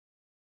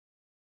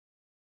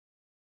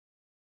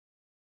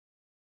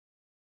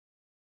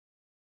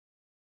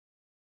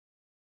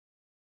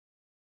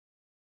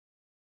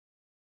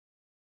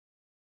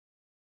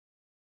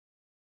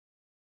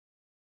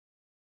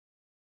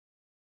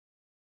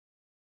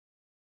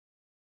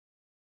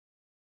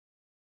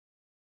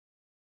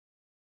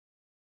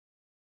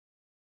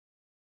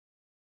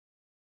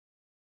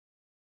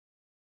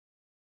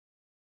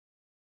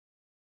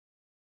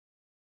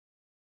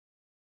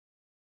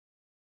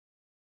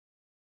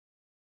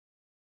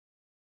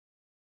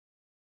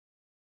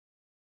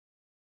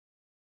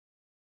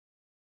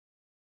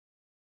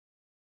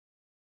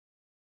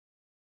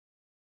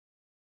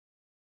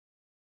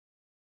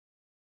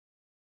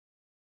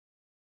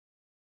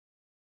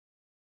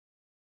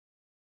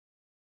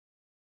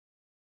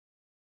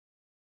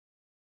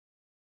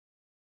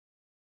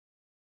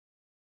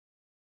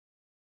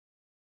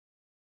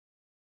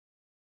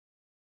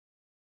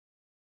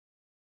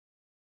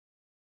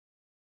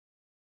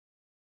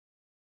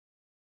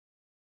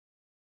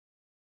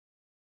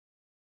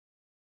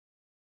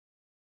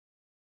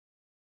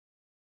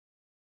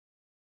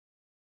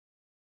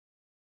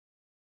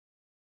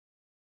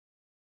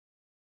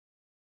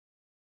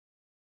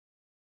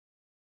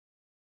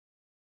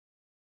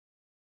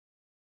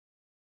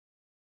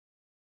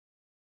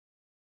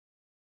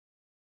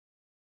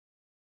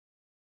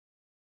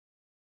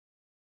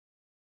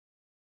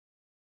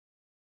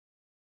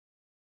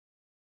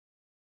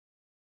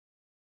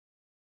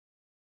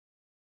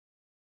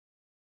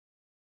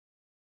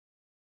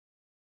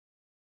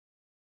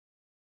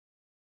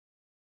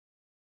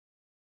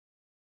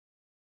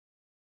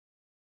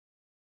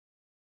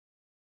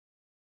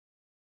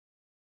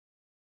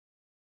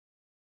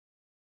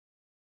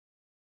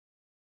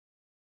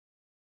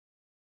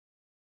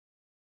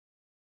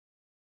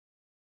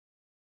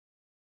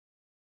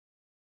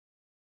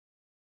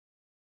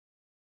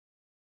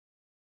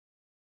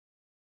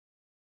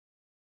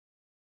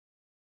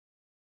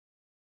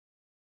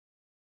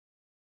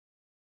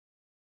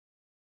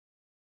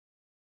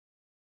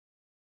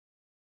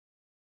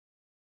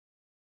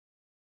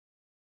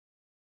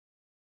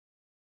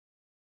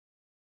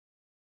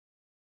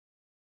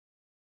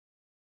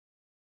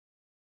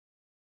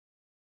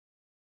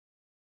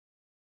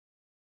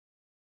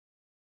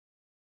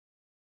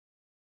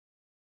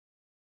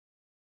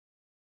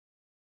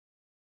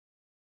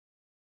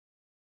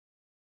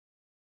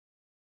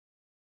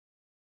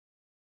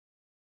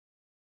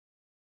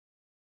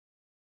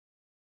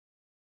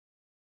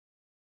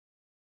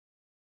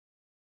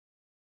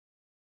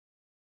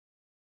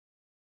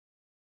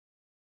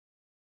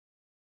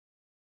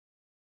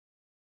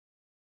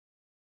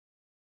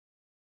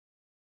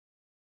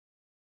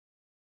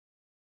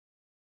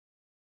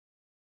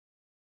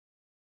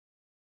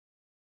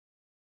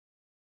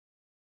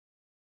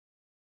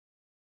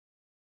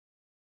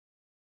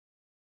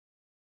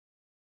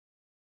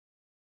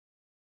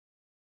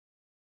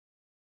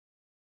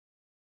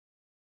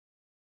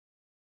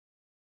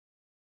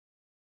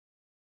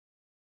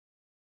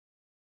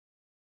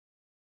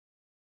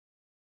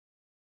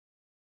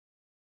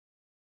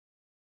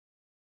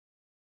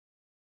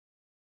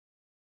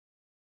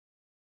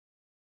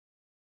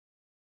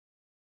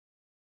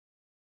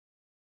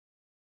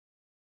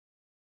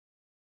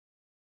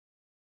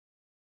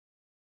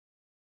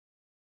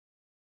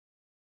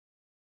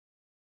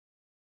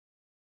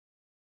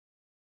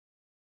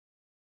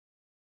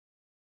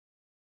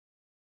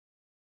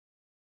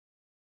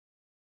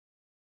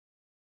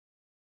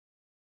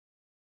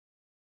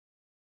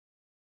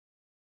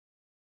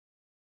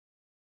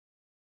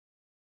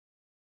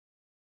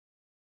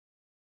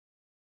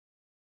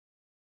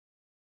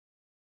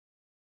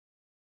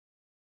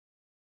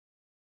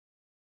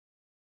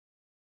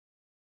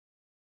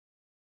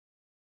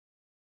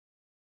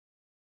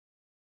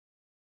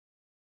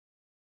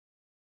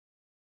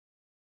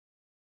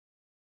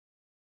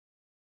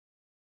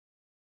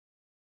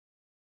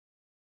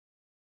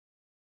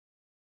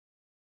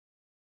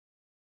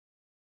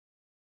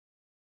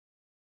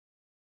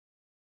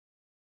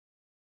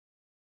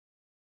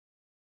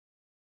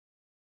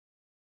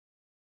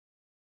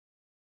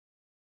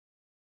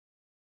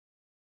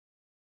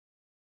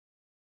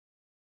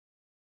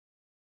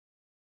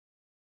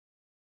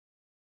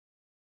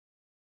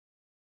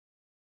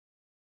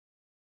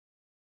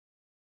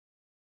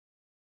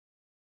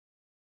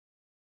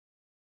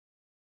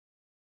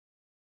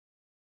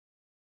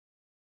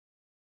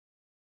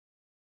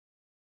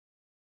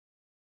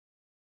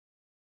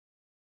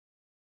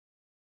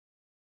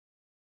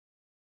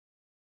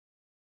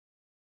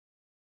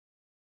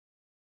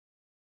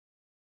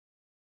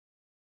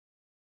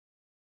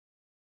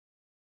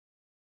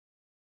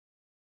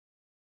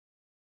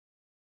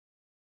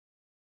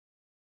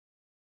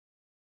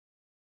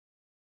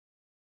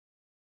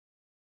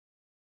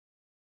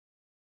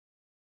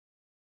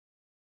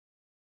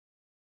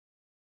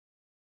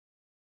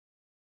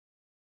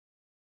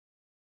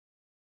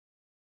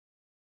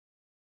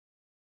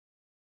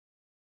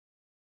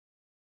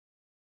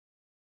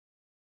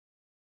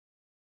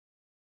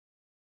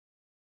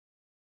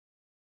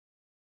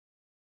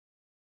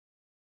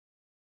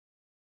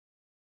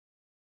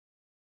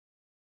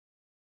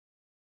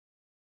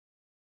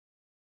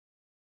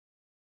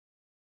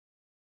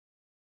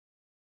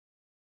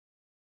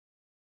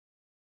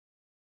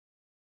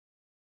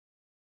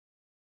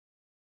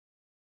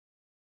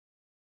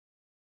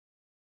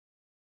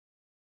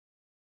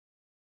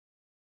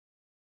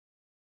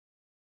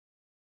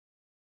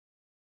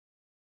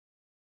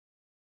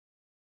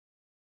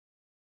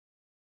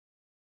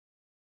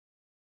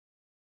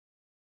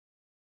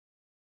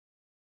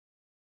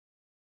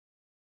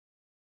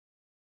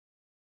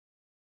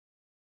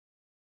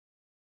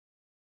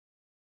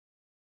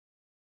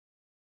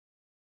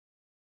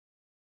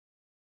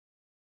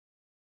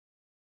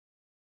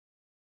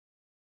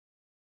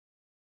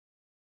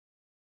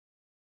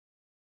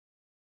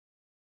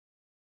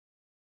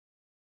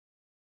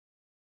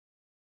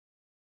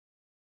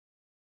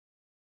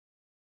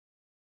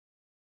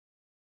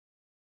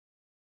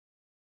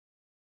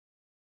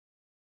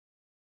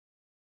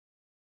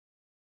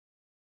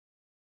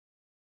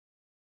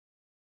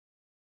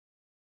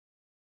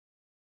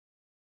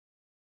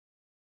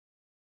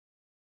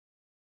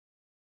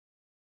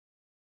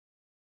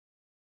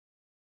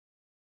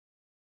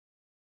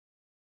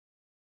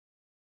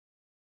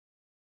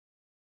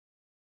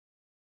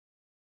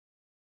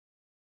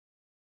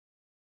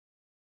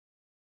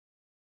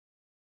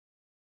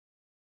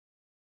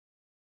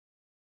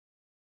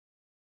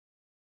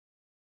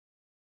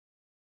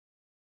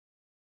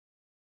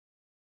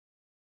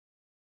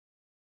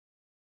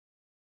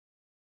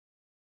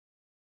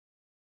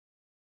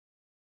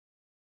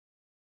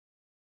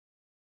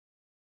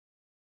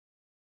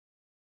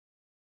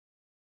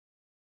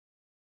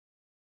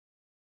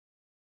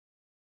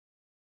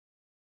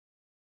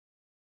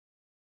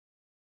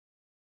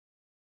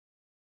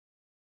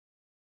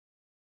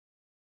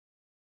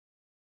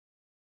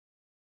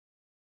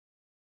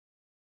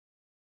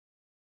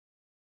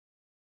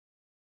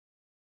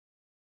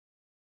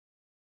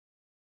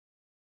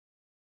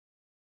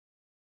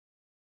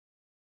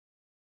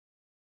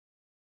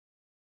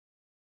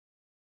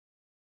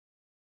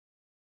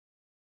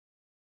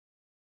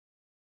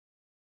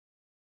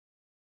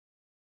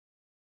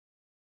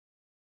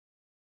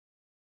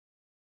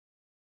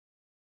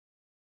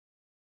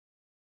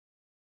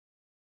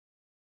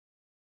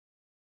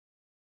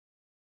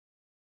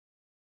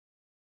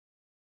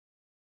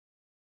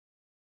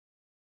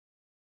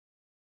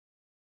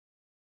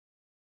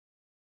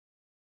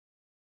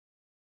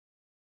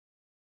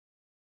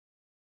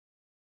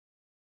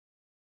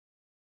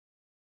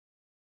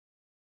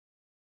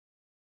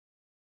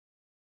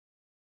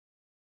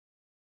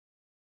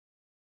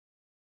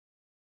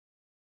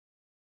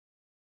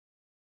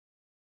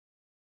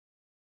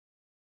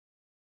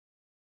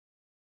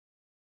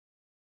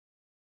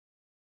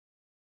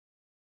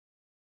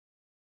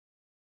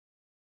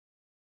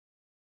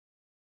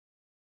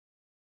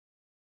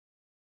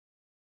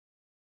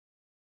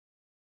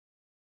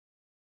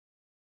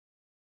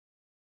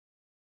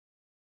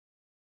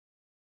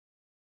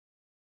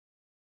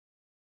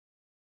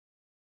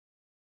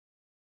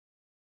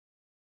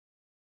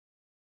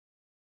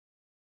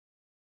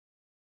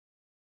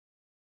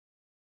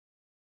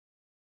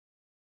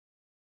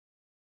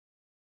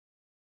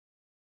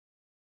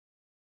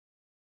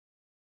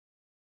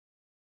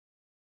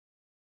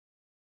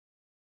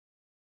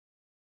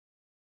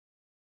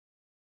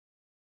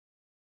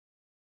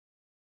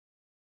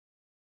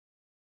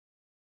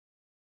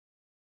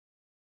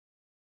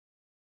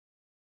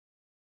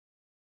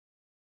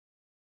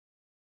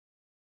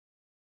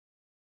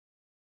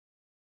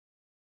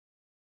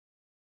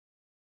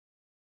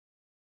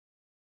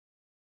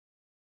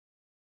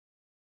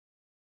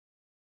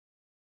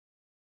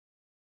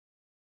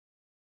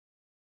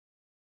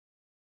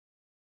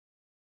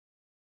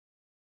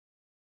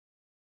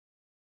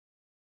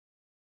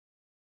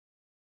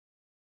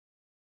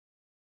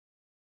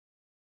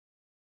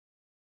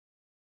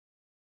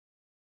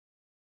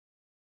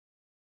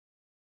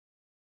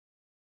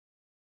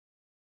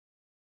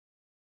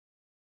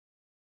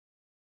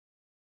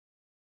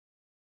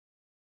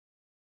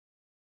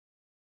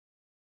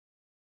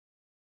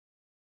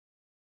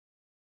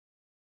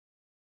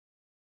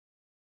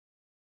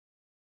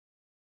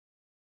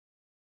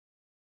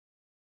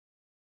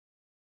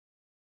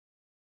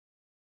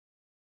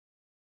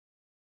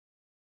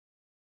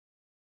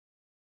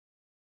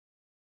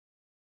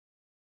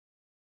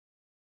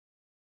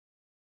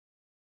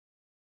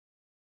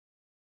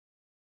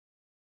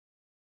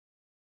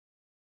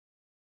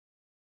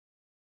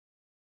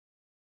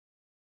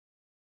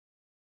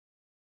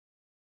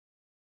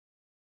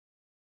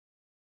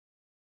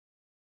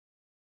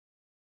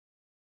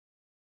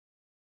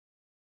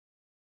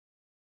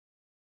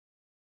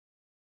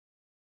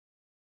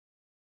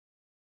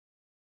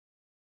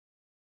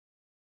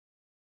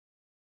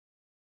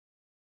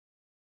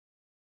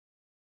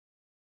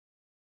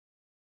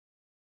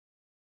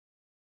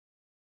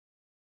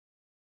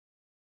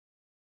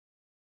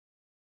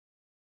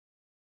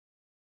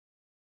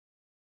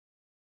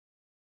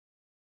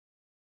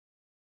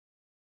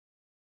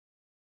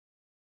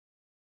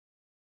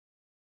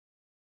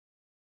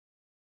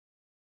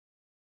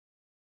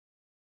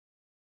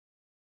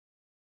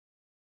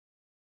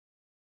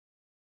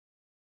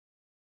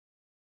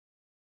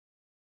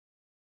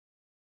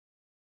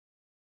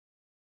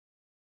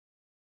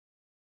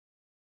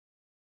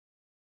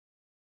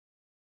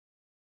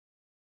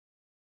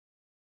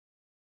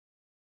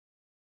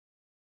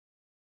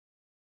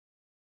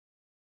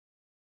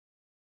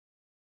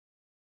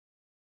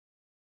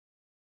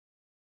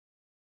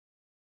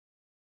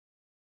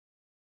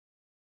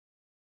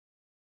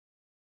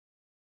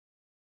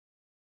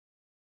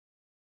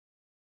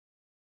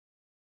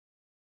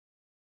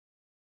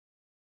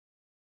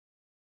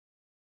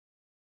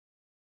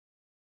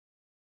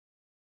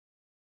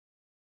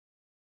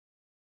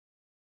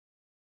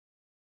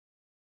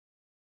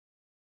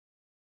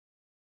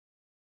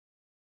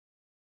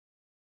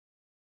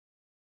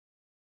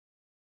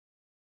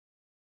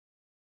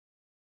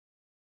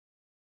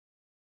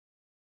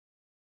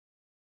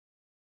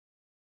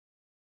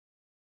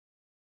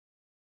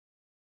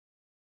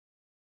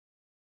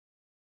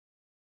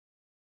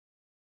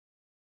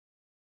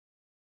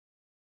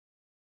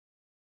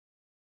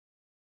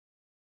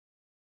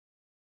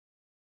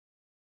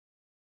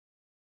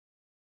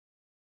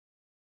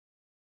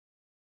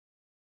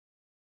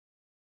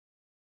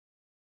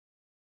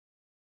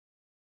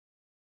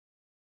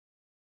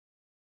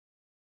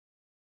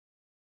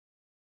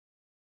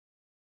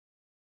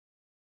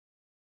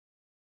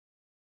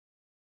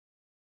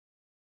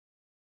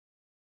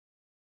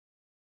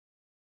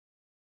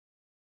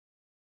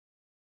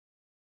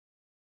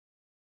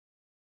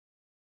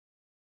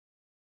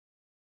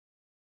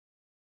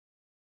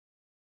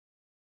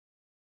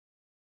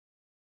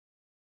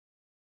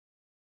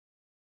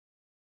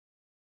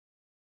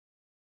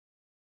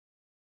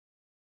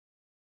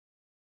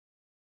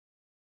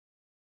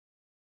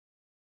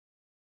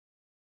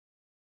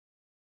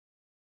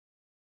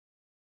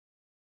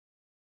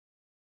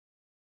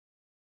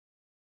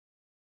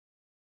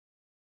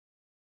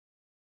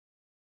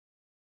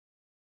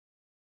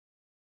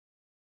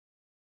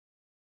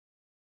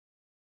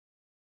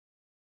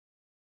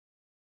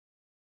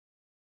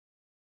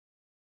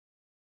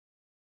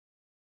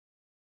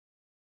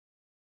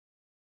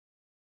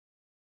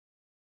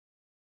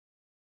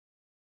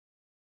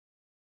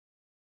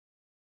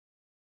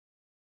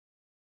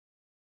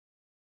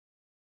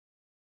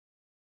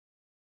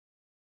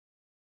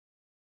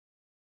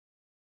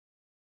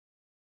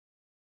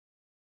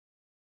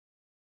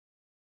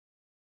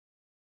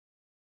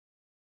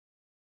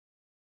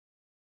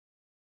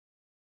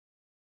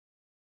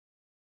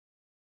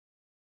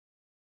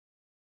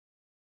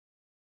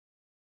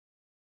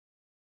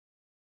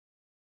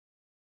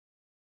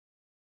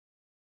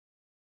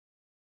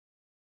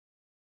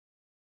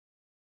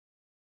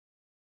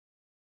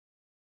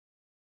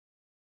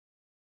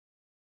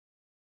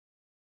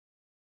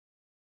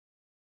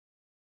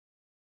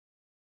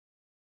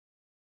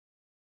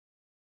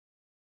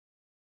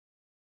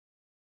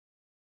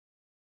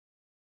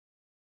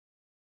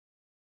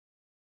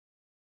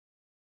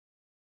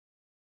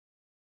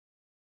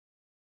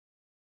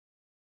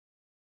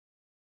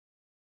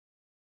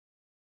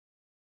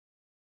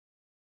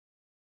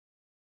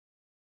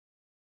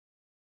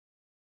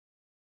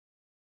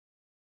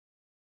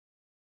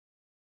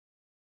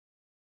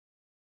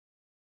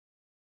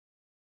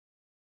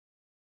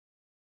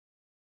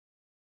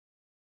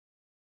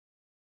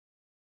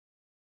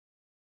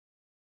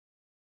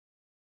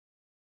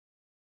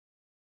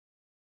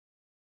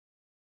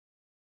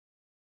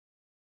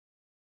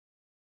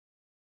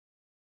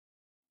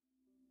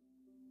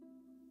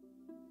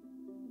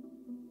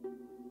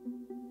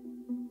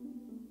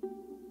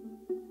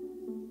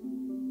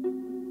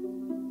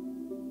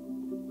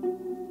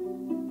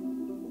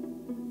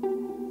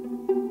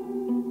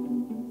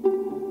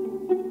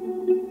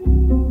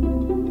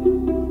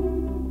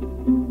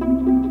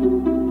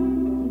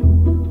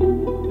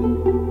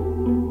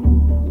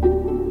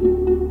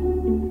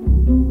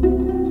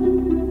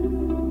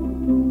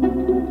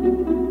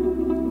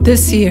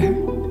This year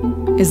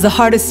is the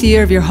hardest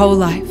year of your whole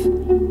life.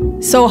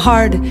 So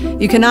hard,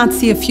 you cannot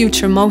see a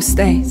future most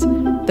days.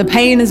 The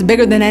pain is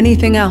bigger than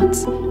anything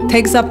else,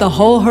 takes up the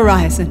whole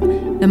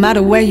horizon, no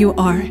matter where you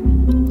are.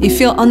 You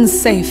feel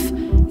unsafe,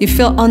 you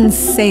feel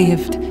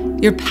unsaved.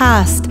 Your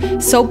past,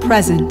 so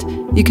present,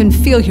 you can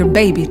feel your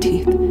baby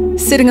teeth.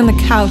 Sitting on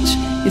the couch,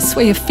 you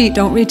swear your feet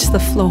don't reach the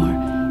floor.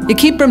 You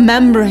keep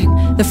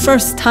remembering the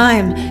first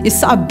time you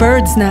saw a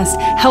bird's nest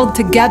held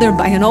together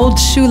by an old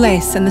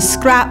shoelace and the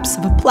scraps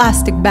of a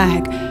plastic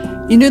bag.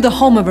 You knew the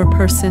home of a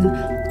person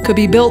could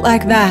be built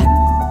like that.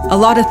 A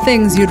lot of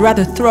things you'd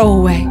rather throw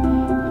away.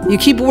 You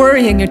keep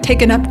worrying you're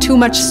taking up too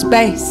much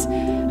space.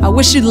 I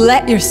wish you'd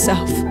let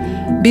yourself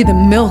be the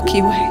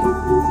Milky Way.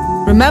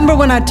 Remember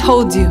when I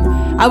told you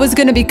I was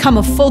gonna become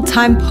a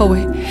full-time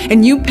poet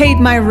and you paid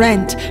my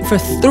rent for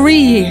 3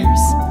 years?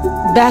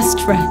 Best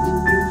friend.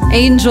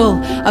 Angel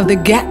of the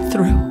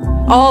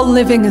get-through, all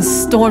living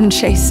is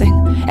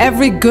storm-chasing.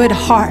 Every good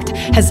heart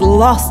has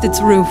lost its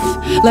roof.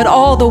 Let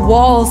all the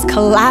walls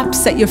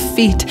collapse at your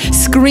feet.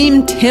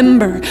 Scream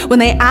timber when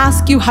they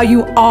ask you how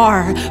you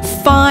are.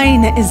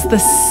 Fine is the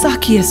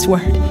suckiest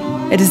word.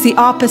 It is the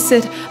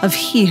opposite of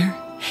here.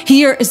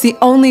 Here is the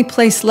only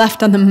place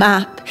left on the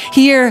map.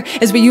 Here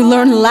is where you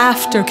learn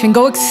laughter can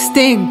go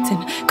extinct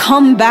and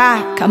come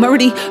back. I'm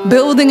already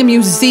building a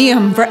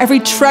museum for every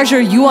treasure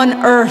you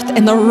unearth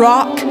in the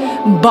rock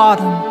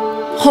bottom.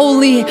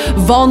 Holy,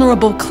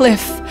 vulnerable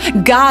cliff,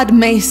 God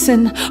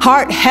Mason,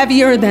 heart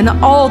heavier than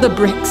all the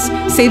bricks.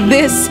 Say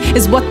this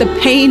is what the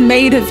pain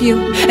made of you.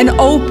 An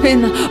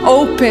open,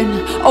 open,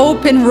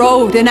 open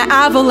road, an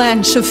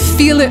avalanche of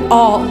feel it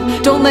all.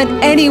 Don't let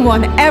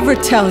anyone ever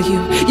tell you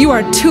you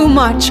are too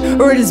much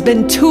or it has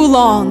been too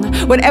long.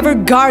 Whatever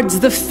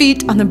guards the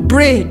feet on the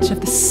bridge of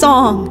the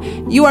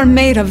song, you are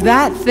made of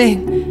that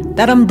thing,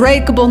 that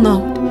unbreakable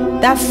note.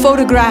 That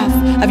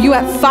photograph of you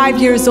at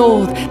 5 years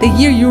old, the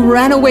year you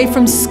ran away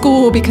from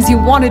school because you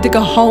wanted to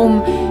go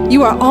home,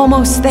 you are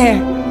almost there.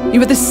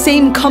 You are the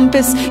same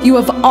compass you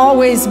have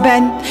always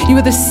been. You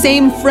are the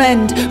same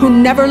friend who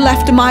never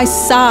left my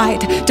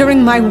side.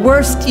 During my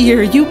worst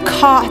year, you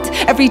caught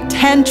every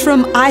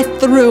tantrum I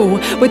threw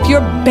with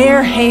your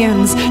bare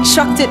hands,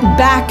 chucked it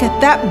back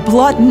at that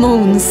blood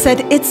moon,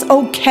 said it's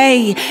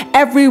okay.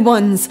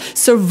 Everyone's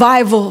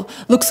survival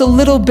looks a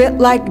little bit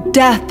like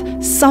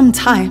death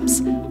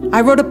sometimes. I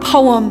wrote a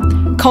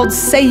poem called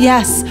Say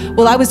Yes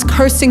while I was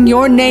cursing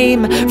your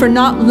name for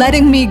not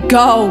letting me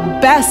go.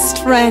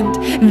 Best friend,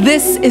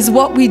 this is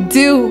what we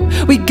do.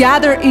 We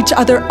gather each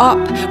other up.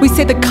 We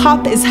say the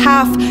cup is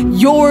half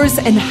yours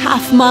and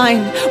half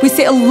mine. We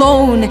say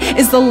alone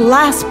is the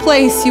last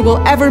place you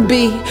will ever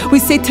be. We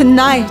say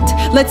tonight,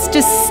 let's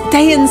just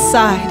stay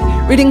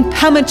inside, reading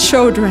Pema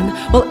children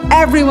while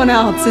everyone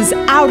else is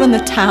out on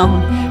the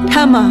town.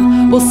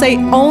 Pema will say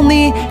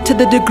only to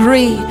the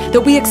degree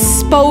that we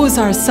expose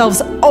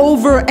ourselves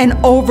over and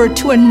over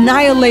to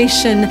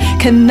annihilation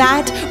can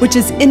that which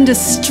is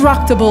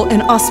indestructible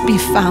in us be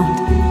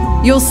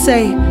found. You'll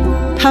say,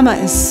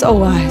 Pema is so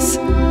wise.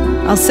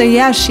 I'll say,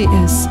 yeah, she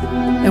is.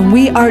 And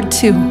we are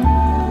too.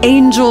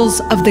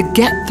 Angels of the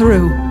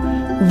get-through,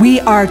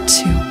 we are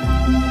too.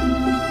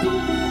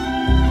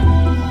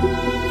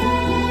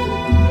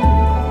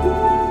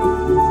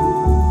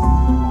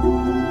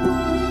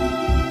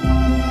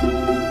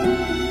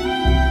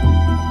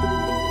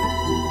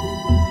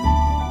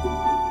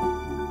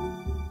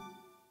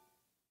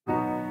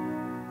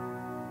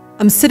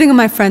 I'm sitting on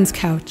my friend's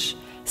couch,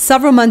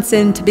 several months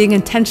into being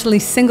intentionally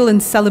single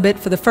and celibate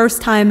for the first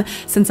time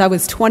since I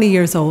was 20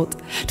 years old.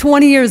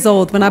 20 years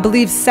old when I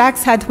believed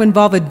sex had to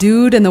involve a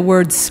dude and the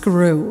word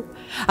screw.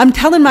 I'm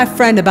telling my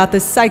friend about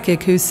this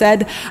psychic who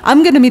said,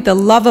 I'm going to meet the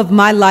love of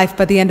my life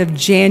by the end of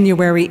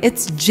January.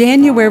 It's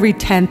January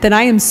 10th, and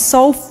I am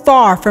so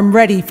far from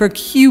ready for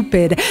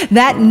Cupid,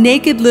 that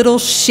naked little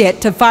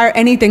shit, to fire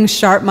anything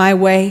sharp my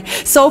way.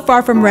 So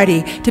far from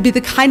ready to be the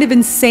kind of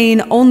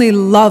insane only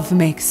love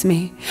makes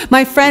me.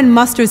 My friend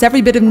musters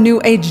every bit of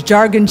new age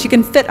jargon she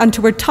can fit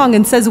onto her tongue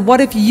and says,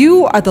 what if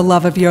you are the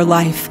love of your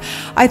life?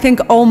 I think,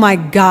 oh my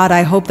God,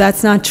 I hope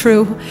that's not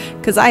true,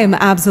 because I am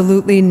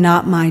absolutely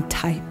not my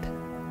type.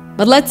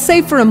 But let's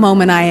say for a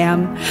moment I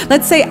am.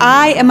 Let's say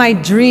I am my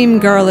dream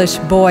girlish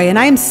boy and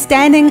I am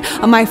standing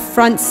on my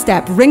front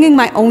step, ringing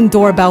my own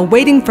doorbell,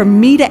 waiting for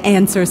me to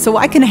answer so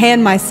I can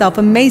hand myself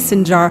a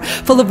mason jar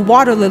full of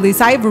water lilies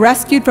I have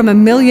rescued from a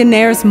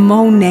millionaire's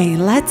Monet.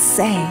 Let's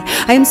say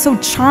I am so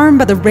charmed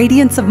by the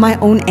radiance of my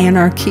own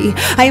anarchy.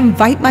 I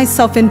invite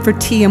myself in for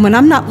tea, and when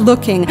I'm not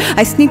looking,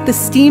 I sneak the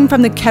steam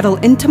from the kettle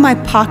into my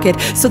pocket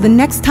so the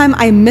next time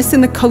I am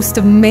missing the coast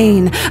of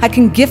Maine, I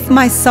can gift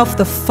myself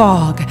the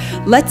fog.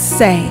 Let's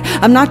say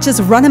I'm not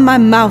just running my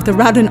mouth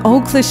around an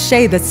old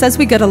cliche that says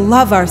we gotta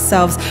love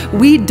ourselves.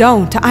 We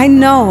don't. I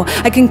know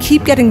I can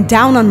keep getting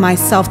down on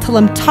myself till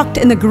I'm tucked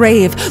in the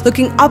grave,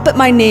 looking up at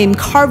my name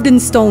carved in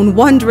stone,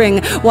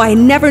 wondering why I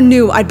never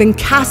knew I'd been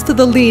cast to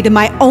the lead in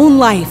my own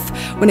life.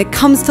 When it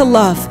comes to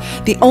love,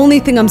 the only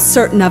thing I'm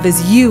certain of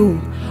is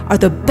you are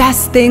the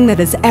best thing that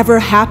has ever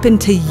happened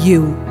to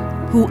you.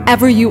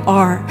 Whoever you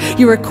are,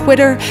 you're a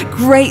quitter,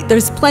 great,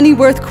 there's plenty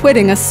worth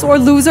quitting. A sore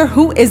loser,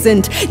 who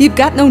isn't? You've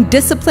got no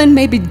discipline,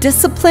 maybe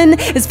discipline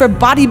is for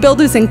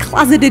bodybuilders and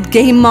closeted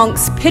gay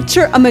monks.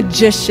 Picture a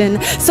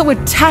magician, so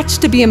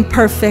attached to being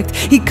perfect,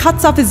 he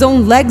cuts off his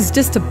own legs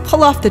just to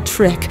pull off the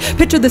trick.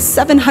 Picture the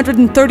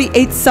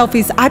 738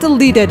 selfies I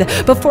deleted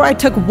before I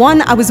took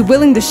one I was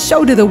willing to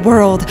show to the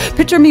world.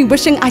 Picture me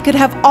wishing I could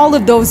have all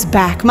of those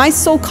back, my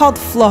so-called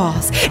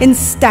flaws, in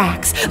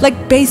stacks,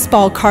 like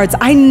baseball cards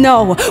I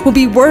know will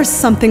be worth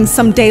something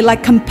someday,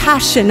 like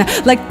compassion,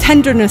 like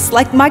tenderness,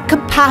 like my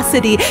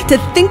capacity to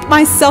think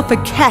myself a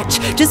catch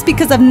just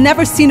because I've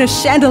never seen a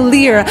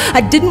chandelier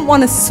I didn't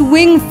want to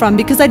swing from,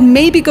 because I'd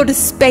maybe go to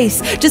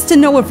space just to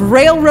know if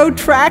railroad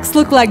tracks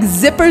look like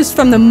zippers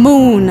from the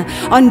moon.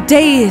 On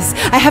days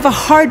I have a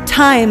hard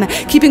time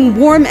keeping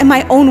warm in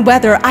my own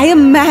weather, I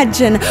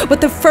imagine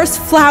what the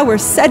first flower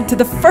said to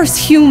the first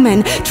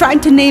human, trying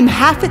to name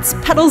half its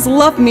petals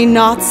love me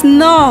nots.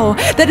 No,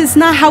 that is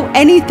not how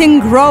anything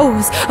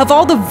grows. Of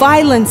all the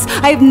violence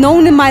I have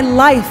known in my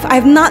life, I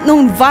have not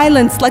known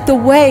violence like the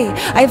way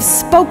I have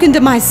spoken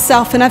to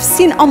myself, and I've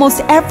seen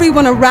almost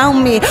everyone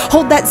around me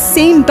hold that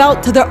same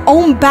belt to their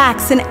own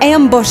backs in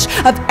ambush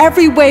of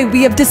every way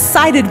we have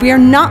decided we are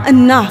not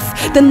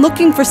enough, then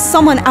looking for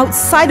someone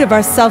outside of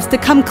ourselves to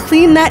come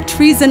clean that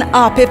treason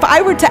up. If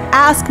I were to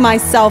ask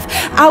myself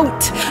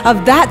out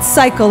of that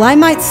cycle, I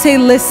might say,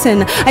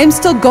 listen, I am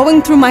still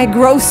going through my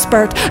growth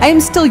spurt, I am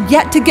still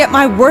yet to get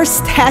my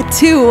worst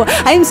tattoo,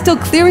 I am still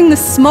clearing the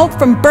smoke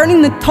from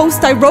burning the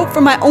toast I wrote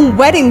for my own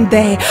wedding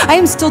day, I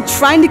am still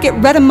trying to get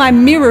rid of my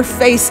mirror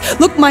face,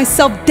 look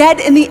myself dead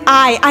in the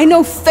eye. I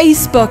know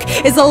Facebook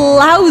is a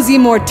lousy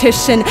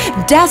mortician,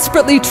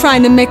 desperately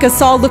trying to make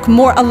us all look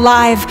more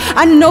alive.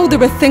 I know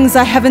there are things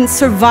I haven't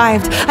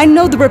survived. I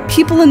know there are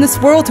people in this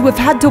world who have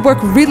had to work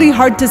really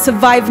hard to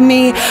survive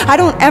me. I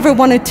don't ever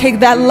want to take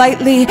that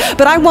lightly,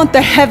 but I want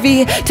the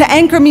heavy to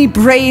anchor me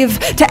brave,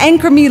 to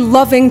anchor me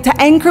loving,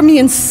 to anchor me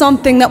in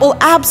something that will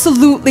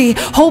absolutely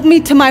hold me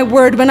to my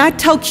word. When I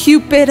tell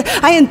Cupid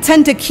I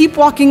intend to keep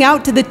walking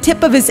out to the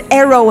tip of his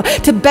arrow,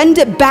 to bend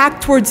it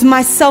back towards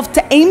myself,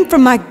 to aim for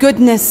my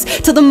goodness,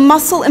 till the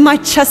muscle in my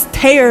chest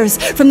tears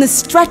from the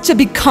stretch of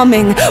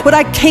becoming what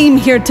I came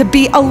here to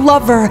be, a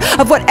lover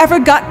of whatever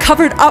got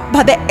covered up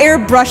by the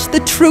airbrush, the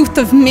truth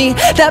of me,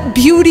 that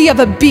beauty of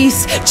a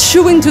beast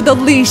chewing through the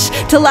leash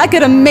till I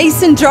get a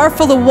mason jar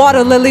full of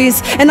water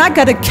lilies and I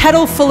got a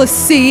kettle full of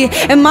sea.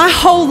 And my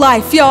whole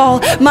life,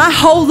 y'all, my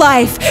whole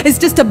life is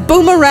just a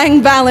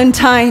boomerang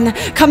Valentine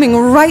coming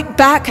right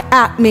back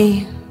at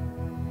me.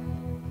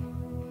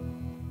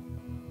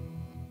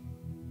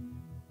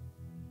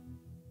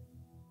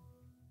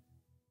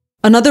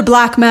 Another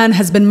black man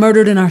has been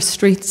murdered in our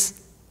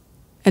streets,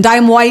 and I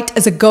am white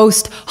as a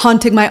ghost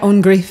haunting my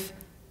own grief,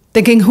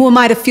 thinking, who am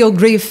I to feel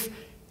grief?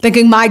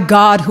 Thinking, my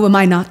God, who am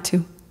I not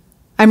to?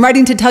 I'm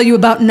writing to tell you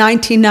about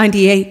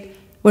 1998,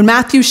 when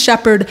Matthew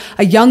Shepard,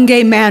 a young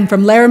gay man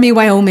from Laramie,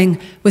 Wyoming,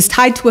 was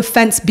tied to a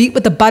fence, beat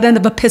with the butt end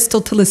of a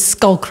pistol till his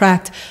skull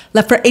cracked,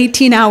 left for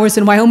 18 hours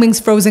in Wyoming's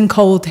frozen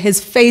cold,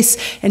 his face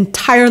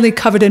entirely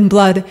covered in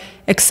blood,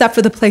 except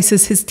for the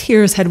places his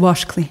tears had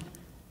washed clean.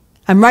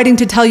 I'm writing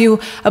to tell you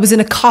I was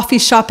in a coffee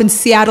shop in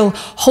Seattle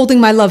holding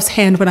my love's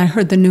hand when I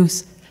heard the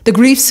news. The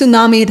grief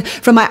tsunamied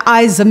from my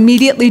eyes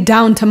immediately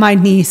down to my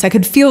knees. I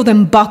could feel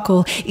them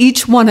buckle,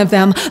 each one of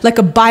them like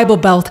a Bible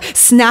belt,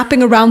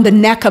 snapping around the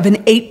neck of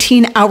an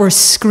 18-hour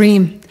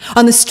scream.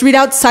 On the street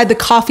outside the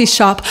coffee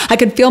shop, I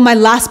could feel my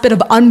last bit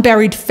of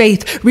unburied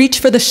faith reach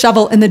for the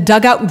shovel in the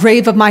dugout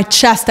grave of my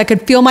chest. I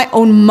could feel my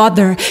own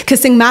mother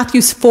kissing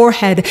Matthew's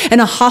forehead in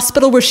a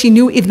hospital where she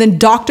knew even the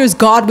doctor's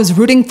God was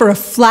rooting for a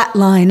flat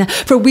line.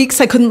 For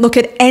weeks, I couldn't look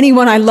at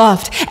anyone I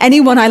loved,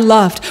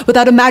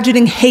 without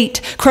imagining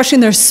hate crushing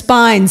their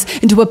spines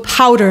into a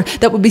powder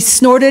that would be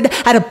snorted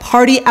at a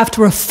party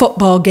after a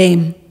football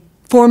game.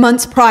 4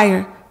 months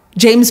prior,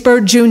 James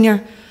Byrd Jr.,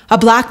 a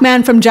black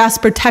man from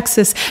Jasper,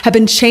 Texas, had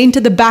been chained to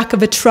the back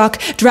of a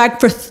truck, dragged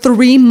for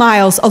 3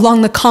 miles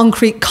along the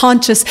concrete,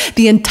 conscious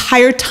the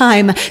entire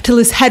time till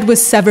his head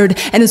was severed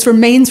and his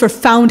remains were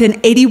found in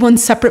 81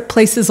 separate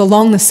places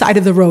along the side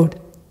of the road.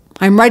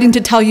 I'm writing to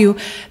tell you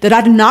that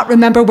I do not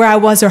remember where I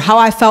was or how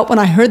I felt when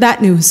I heard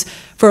that news.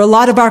 For a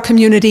lot of our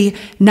community,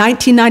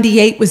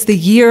 1998 was the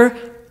year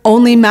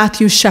only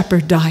Matthew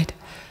Shepard died.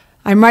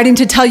 I'm writing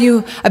to tell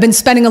you I've been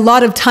spending a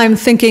lot of time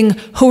thinking,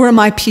 who are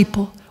my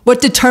people? What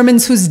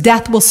determines whose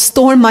death will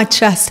storm my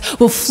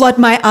chest, will flood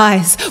my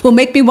eyes, will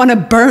make me want to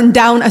burn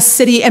down a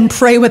city and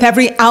pray with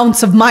every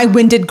ounce of my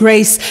winded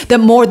grace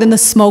that more than the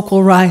smoke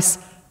will rise.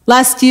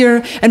 Last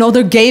year, an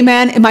older gay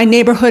man in my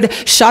neighborhood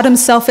shot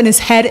himself in his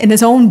head in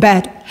his own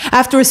bed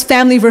after his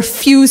family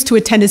refused to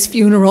attend his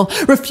funeral,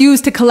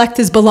 refused to collect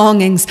his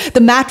belongings. The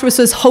mattress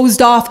was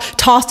hosed off,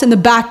 tossed in the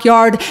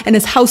backyard, and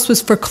his house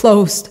was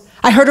foreclosed.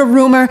 I heard a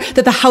rumor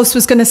that the house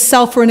was going to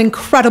sell for an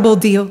incredible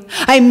deal.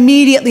 I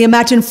immediately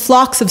imagined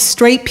flocks of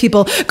straight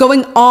people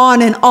going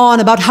on and on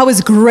about how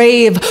his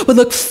grave would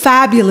look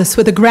fabulous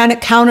with a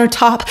granite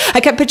countertop.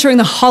 I kept picturing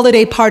the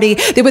holiday party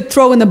they would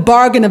throw in the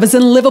bargain of his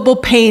unlivable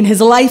pain,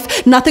 his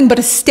life nothing but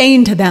a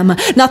stain to them,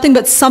 nothing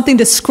but something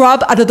to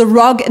scrub out of the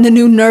rug in the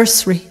new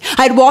nursery.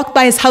 I had walked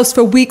by his house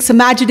for weeks,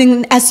 imagining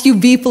an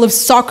SUV full of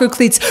soccer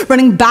cleats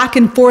running back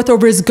and forth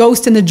over his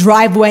ghost in the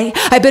driveway.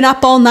 I'd been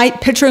up all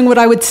night picturing what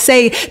I would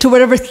say to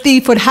whatever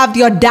thief would have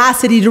the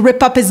audacity to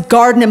rip up his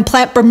garden and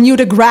plant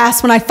Bermuda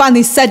grass when I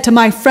finally said to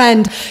my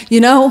friend, you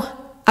know,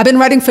 I've been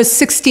writing for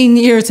 16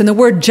 years and the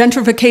word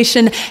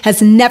gentrification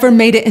has never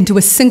made it into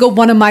a single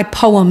one of my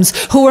poems.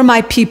 Who are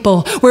my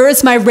people? Where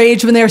is my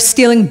rage when they are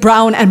stealing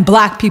brown and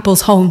black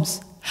people's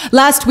homes?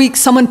 Last week,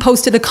 someone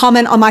posted a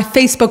comment on my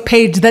Facebook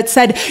page that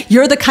said,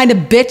 "You're the kind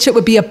of bitch it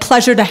would be a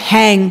pleasure to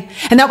hang."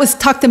 And that was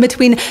tucked in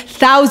between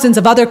thousands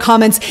of other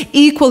comments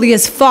equally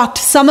as fucked,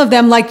 some of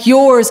them like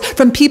yours,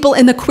 from people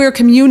in the queer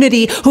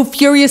community who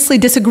furiously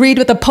disagreed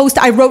with a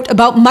post I wrote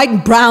about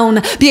Mike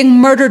Brown being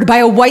murdered by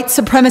a white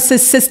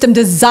supremacist system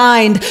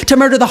designed to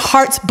murder the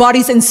hearts,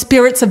 bodies, and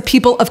spirits of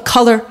people of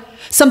color.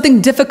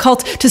 Something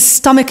difficult to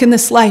stomach in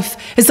this life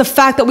is the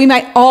fact that we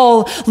might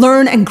all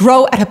learn and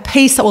grow at a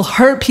pace that will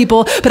hurt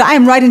people, but I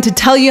am writing to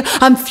tell you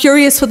I'm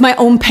furious with my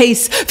own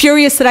pace,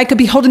 furious that I could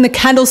be holding the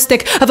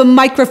candlestick of a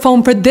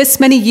microphone for this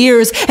many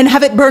years and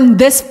have it burn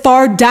this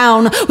far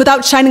down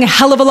without shining a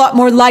hell of a lot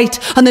more light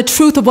on the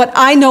truth of what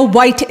I know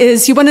white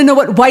is. You want to know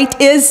what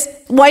white is?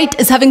 White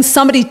is having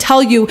somebody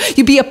tell you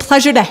you'd be a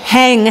pleasure to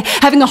hang,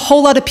 having a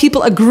whole lot of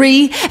people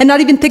agree, and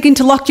not even thinking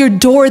to lock your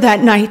door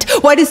that night.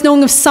 White is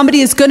knowing if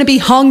somebody is going to be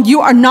hung,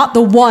 you are not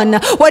the one.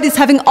 White is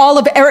having all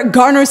of Eric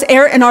Garner's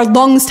air in our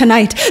lungs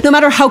tonight. No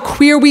matter how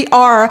queer we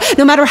are,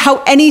 no matter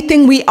how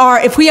anything we are,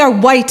 if we are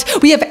white,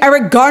 we have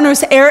Eric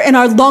Garner's air in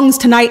our lungs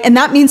tonight, and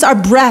that means our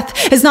breath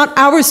is not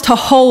ours to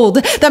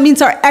hold. That means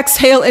our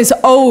exhale is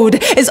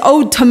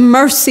owed to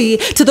mercy,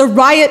 to the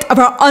riot of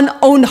our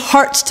unowned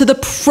hearts, to the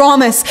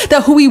promise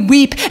that who we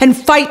weep and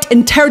fight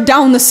and tear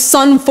down the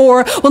sun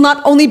for will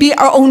not only be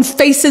our own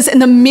faces in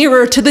the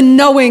mirror, to the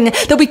knowing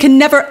that we can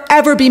never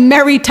ever be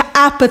married to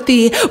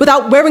apathy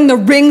without wearing the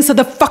rings of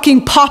the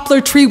fucking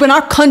poplar tree when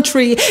our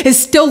country is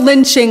still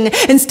lynching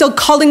and still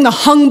calling the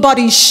hung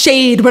bodies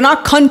shade, when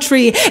our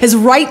country is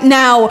right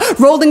now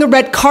rolling a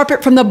red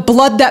carpet from the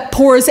blood that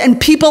pours and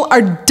people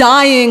are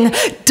dying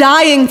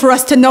for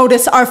us to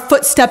notice our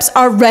footsteps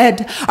are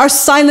red. Our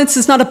silence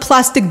is not a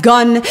plastic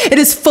gun. It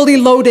is fully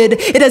loaded.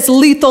 It has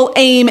lethal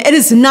aim. It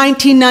is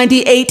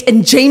 1998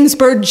 and James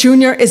Byrd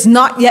Jr. is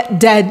not yet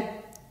dead.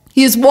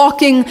 He is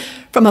walking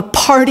from a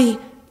party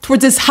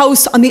towards his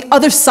house on the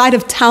other side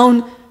of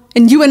town,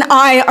 and you and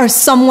I are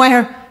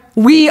somewhere.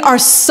 We are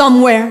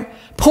somewhere,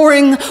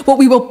 pouring what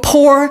we will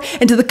pour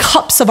into the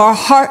cups of our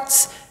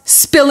hearts,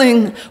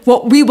 spilling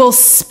what we will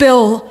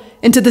spill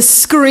into the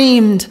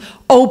screamed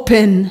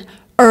open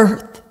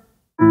earth.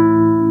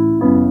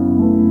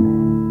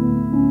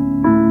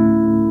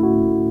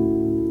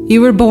 You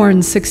were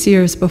born 6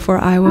 years before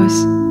I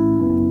was.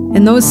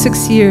 In those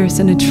 6 years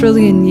and a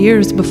trillion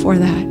years before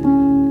that,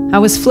 I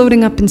was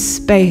floating up in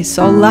space,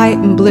 all light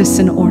and bliss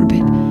in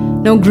orbit.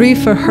 No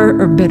grief or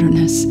hurt or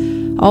bitterness,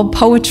 all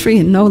poetry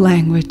and no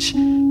language,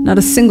 not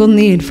a single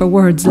need for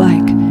words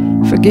like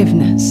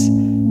forgiveness.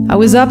 I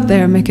was up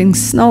there making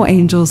snow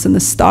angels in the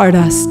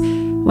stardust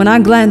when I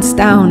glanced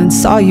down and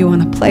saw you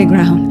on a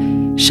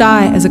playground,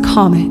 shy as a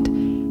comet,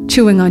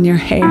 chewing on your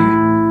hair.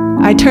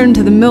 I turned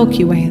to the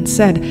Milky Way and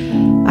said,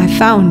 I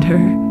found her.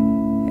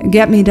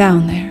 Get me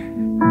down there.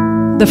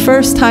 The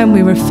first time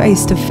we were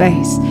face to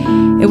face,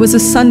 it was a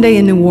Sunday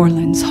in New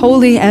Orleans,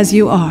 holy as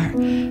you are.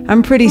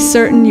 I'm pretty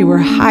certain you were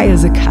high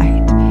as a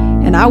kite,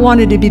 and I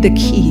wanted to be the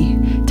key,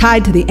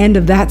 tied to the end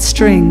of that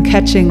string,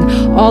 catching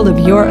all of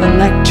your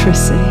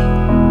electricity.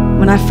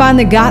 When I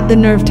finally got the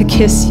nerve to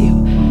kiss you,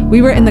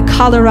 we were in the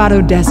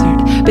Colorado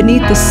desert,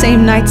 beneath the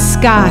same night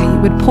sky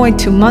you would point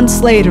to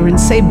months later and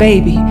say,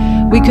 baby,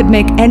 we could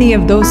make any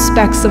of those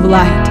specks of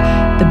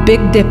light the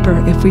Big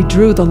Dipper if we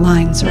drew the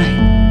lines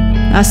right.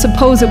 I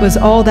suppose it was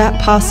all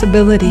that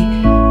possibility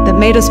that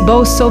made us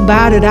both so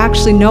bad at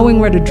actually knowing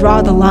where to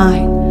draw the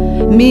line.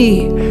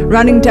 Me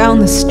running down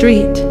the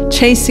street,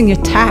 chasing a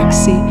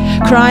taxi,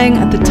 crying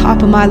at the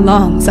top of my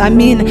lungs. I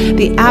mean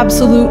the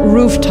absolute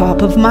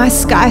rooftop of my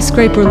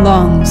skyscraper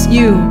lungs.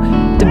 You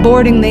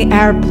deboarding the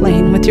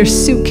airplane with your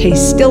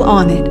suitcase still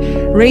on it,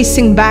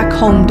 racing back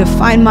home to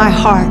find my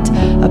heart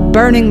a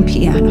burning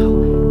piano.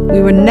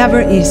 We were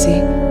never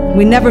easy.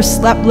 We never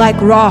slept like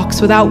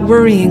rocks without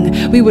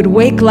worrying. We would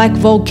wake like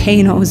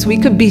volcanoes. We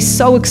could be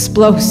so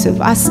explosive.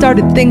 I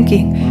started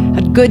thinking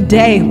a good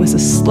day was a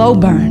slow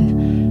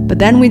burn. But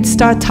then we'd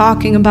start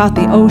talking about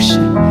the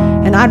ocean,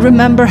 and I'd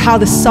remember how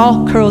the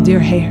salt curled your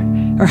hair,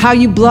 or how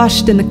you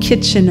blushed in the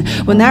kitchen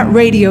when that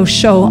radio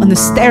show on the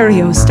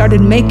stereo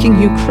started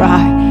making you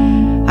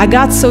cry. I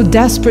got so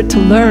desperate to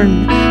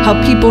learn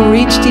how people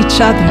reached each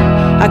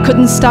other. I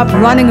couldn't stop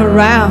running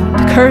around,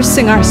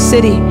 cursing our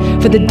city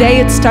for the day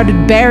it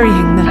started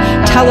burying the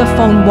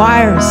telephone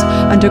wires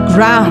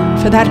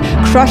underground, for that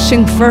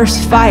crushing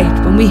first fight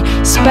when we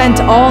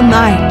spent all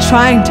night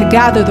trying to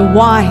gather the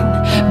wine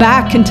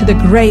back into the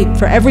grape,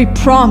 for every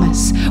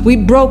promise we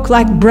broke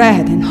like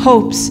bread in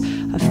hopes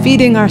of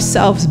feeding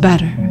ourselves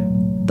better.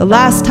 The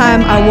last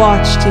time I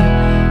watched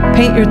you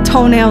paint your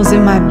toenails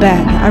in my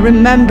bed, I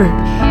remembered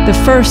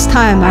the first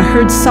time I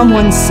heard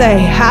someone say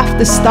half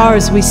the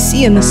stars we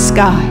see in the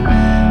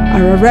sky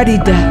are already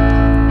dead.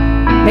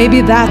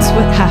 Maybe that's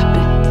what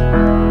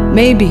happened.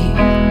 Maybe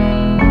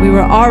we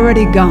were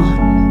already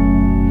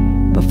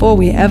gone before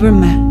we ever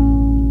met.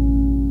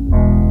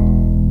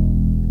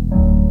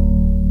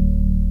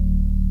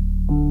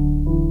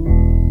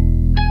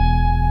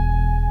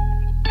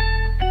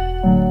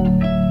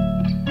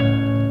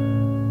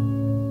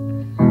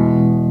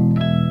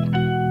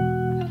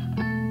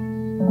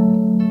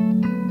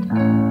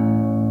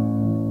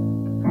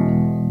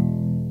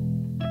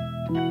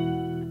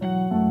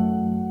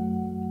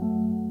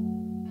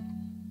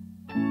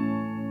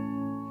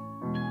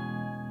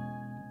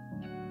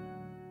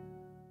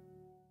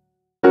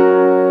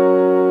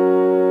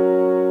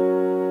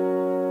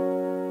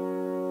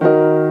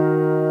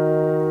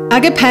 I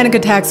get panic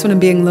attacks when I'm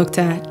being looked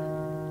at.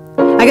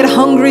 I get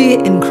hungry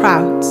in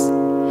crowds.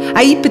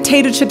 I eat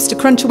potato chips to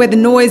crunch away the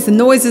noise. The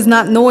noise is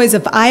not noise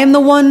if I am the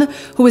one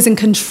who is in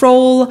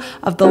control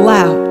of the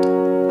loud.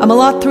 I'm a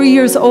lot 3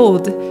 years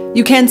old.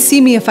 You can't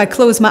see me if I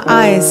close my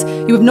eyes.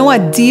 You have no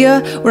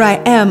idea where I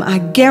am. I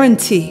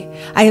guarantee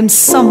I am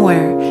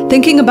somewhere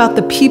thinking about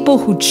the people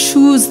who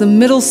choose the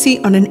middle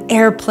seat on an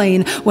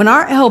airplane. When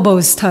our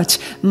elbows touch,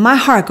 my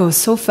heart goes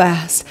so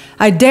fast.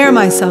 I dare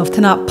myself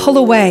to not pull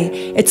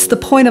away. It's the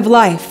point of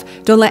life.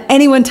 Don't let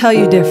anyone tell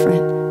you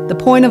different. The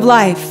point of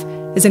life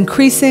is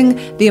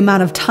increasing the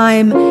amount of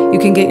time you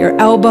can get your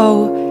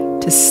elbow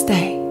to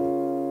stay.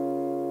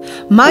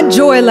 My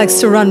joy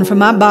likes to run from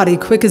my body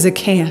quick as it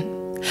can.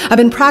 I've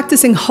been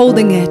practicing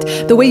holding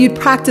it, the way you'd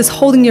practice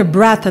holding your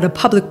breath at a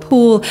public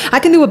pool. I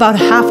can do about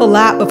half a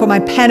lap before my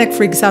panic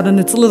freaks out on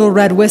its little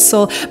red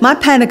whistle. My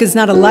panic is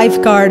not a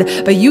lifeguard,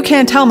 but you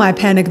can't tell my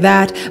panic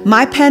that.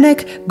 My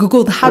panic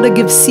Googled how to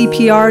give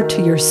CPR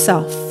to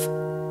yourself.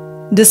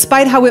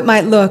 Despite how it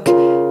might look,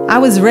 I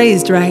was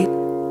raised right.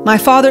 My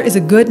father is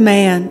a good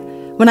man.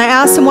 When I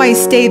asked him why he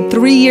stayed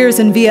 3 years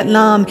in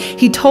Vietnam,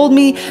 he told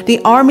me the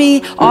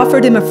army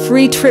offered him a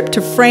free trip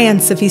to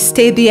France if he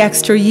stayed the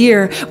extra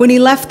year. When he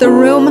left the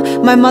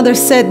room, my mother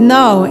said,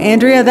 "No,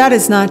 Andrea, that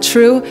is not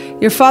true.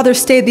 Your father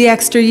stayed the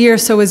extra year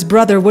so his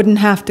brother wouldn't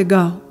have to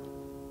go."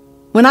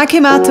 When I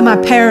came out to my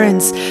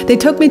parents, they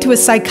took me to a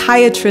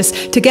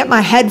psychiatrist to get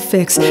my head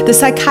fixed. The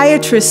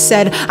psychiatrist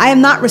said, "I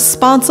am not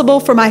responsible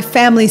for my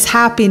family's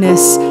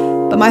happiness,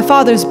 but my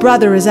father's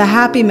brother is a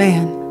happy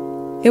man."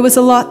 It was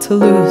a lot to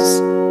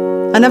lose.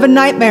 I never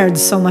nightmared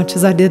so much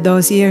as I did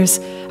those years.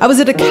 I was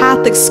at a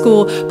Catholic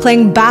school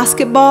playing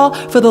basketball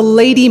for the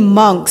lady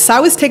monks. I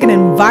was taking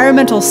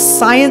environmental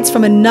science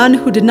from a nun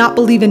who did not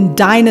believe in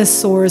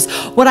dinosaurs.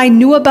 What I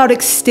knew about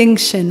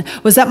extinction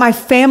was that my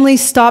family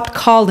stopped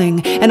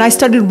calling and I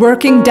started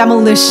working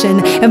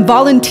demolition and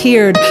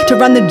volunteered to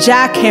run the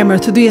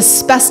jackhammer through the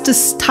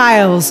asbestos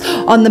tiles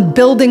on the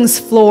building's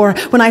floor.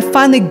 When I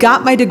finally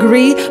got my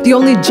degree, the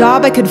only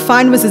job I could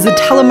find was as a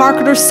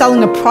telemarketer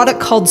selling a product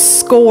called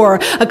Score,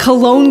 a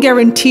cologne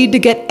guaranteed to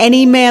get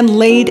any man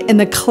laid in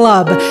the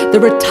club.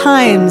 There were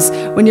times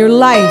when your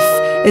life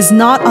is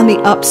not on the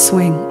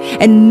upswing,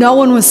 and no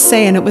one was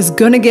saying it was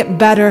gonna get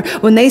better.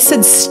 When they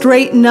said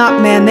straighten up,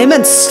 man, they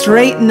meant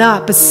straighten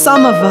up. But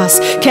some of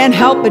us can't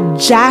help but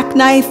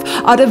jackknife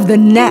out of the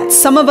net.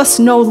 Some of us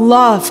know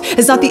love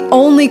is not the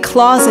only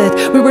closet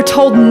we were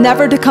told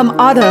never to come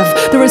out of.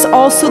 There is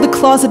also the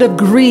closet of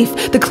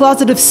grief, the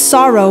closet of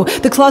sorrow,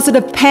 the closet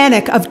of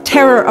panic, of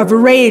terror, of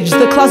rage,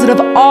 the closet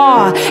of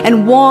awe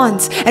and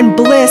want and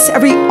bliss.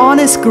 Every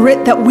honest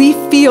grit that we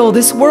feel,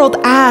 this world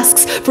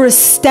asks for a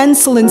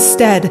stencil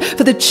instead,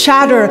 for the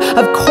chatter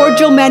of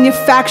cordial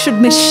manufactured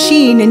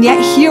machine. And yet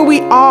here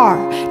we are,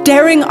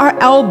 daring our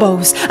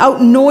elbows,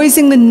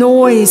 out-noising the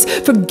noise,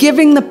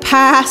 forgiving the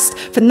past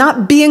for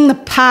not being the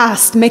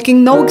past,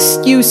 making no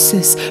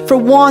excuses for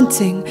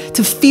wanting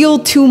to feel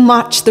too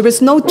much. There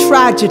is no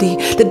tragedy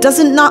that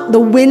doesn't knock the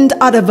wind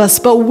out of us,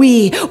 but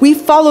we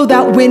follow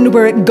that wind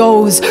where it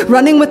goes,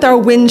 running with our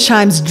wind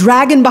chimes,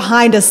 dragging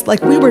behind us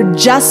like we were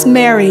just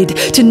married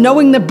to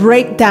knowing the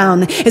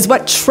breakdown is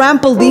what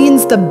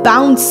trampolines the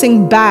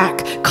bouncing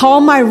back. Call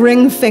my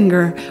ring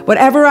finger,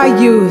 whatever I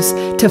use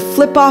to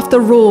flip off the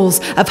rules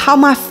of how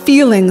my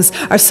feelings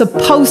are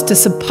supposed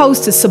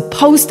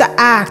to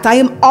act. I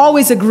am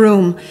always a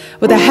groom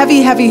with a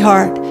heavy, heavy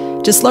heart,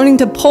 just learning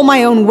to pull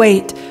my own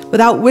weight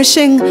without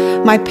wishing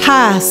my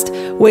past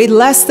weighed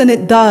less than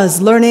it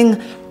does. Learning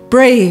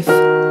brave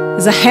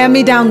is a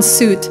hand-me-down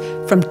suit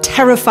from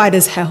terrified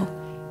as hell.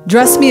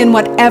 Dress me in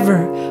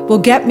whatever will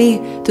get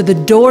me to the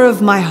door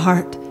of my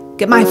heart.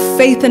 Get my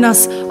faith in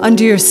us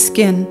under your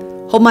skin.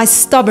 Hold my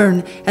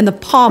stubborn in the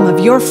palm of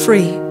your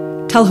free.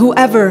 Tell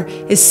whoever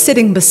is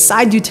sitting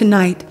beside you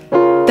tonight,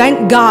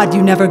 thank God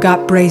you never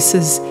got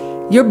braces.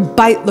 Your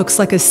bite looks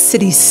like a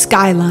city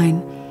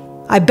skyline.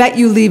 I bet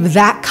you leave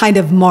that kind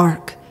of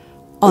mark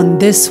on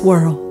this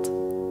world.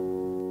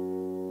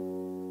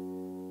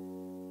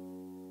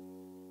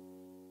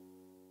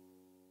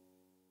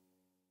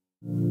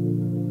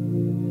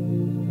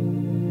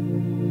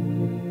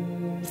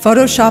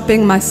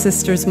 Photoshopping my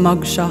sister's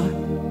mugshot.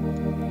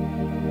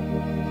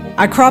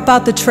 I crop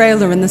out the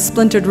trailer and the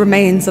splintered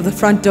remains of the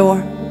front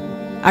door.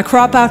 I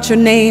crop out your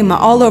name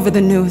all over the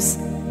news.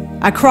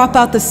 I crop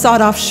out the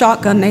sawed-off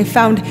shotgun they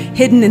found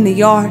hidden in the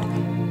yard.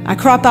 I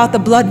crop out the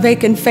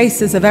blood-vacant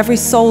faces of every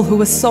soul who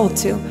was sold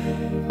to.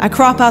 I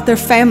crop out their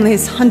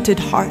families' hunted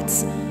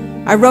hearts.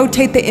 I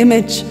rotate the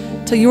image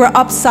till you are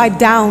upside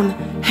down,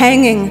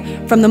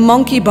 hanging from the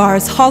monkey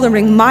bars,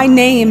 hollering my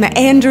name,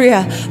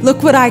 Andrea,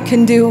 look what I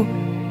can do.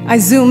 I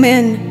zoom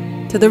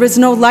in till there is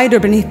no lighter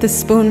beneath the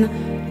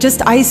spoon,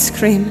 just ice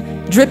cream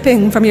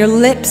dripping from your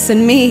lips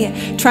and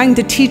me trying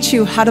to teach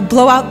you how to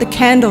blow out the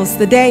candles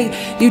the day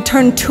you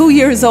turn 2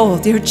 years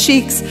old, your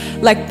cheeks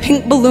like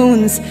pink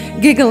balloons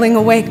giggling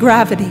away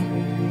gravity.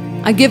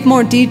 I give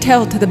more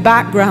detail to the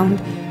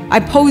background. I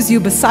pose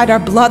you beside our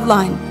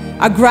bloodline.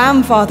 Our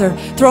grandfather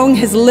throwing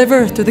his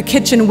liver through the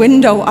kitchen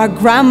window, our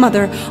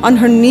grandmother on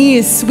her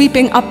knees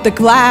sweeping up the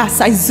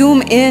glass. I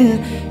zoom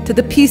in to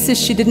the pieces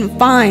she didn't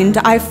find.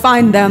 I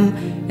find them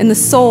in the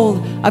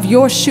sole of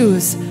your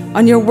shoes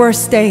on your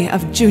worst day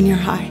of junior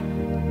high.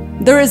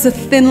 There is a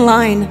thin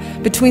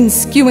line between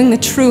skewing the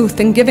truth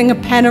and giving a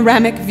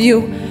panoramic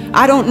view.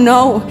 I don't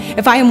know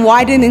if I am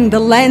widening the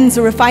lens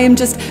or if I am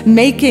just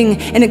making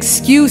an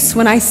excuse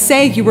when I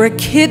say you were a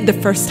kid the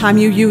first time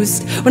you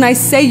used, when I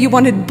say you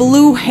wanted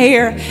blue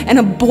hair and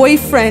a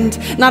boyfriend,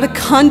 not a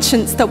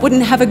conscience that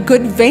wouldn't have a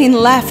good vein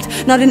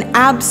left, not an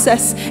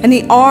abscess in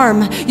the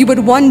arm you would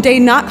one day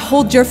not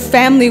hold your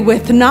family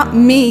with, not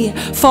me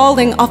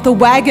falling off the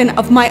wagon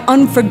of my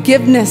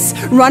unforgiveness,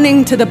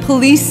 running to the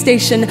police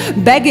station,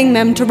 begging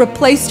them to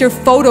replace your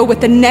photo with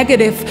the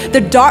negative,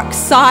 the dark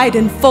side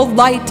in full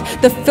light,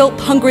 the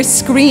hungry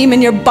scream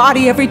in your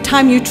body every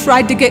time you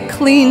tried to get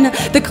clean,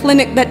 the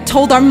clinic that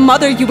told our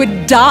mother you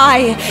would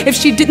die if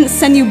she didn't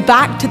send you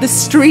back to the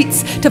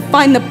streets to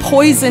find the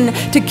poison,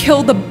 to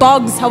kill the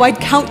bugs, how I'd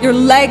count your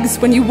legs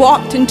when you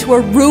walked into a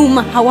room,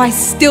 how I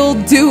still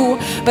do,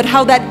 but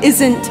how that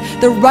isn't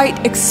the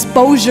right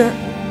exposure,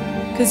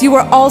 because you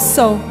were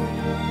also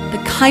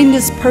the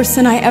kindest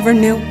person I ever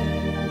knew,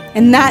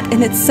 and that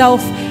in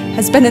itself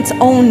has been its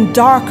own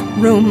dark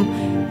room.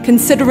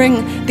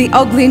 Considering the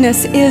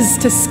ugliness is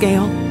to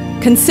scale,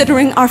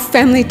 considering our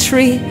family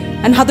tree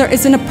and how there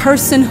isn't a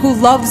person who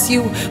loves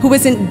you, who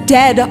isn't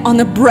dead on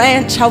the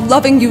branch, how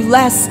loving you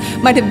less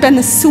might have been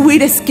the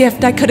sweetest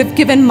gift I could have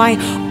given my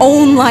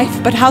own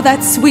life, but how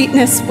that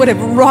sweetness would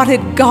have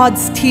rotted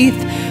God's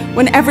teeth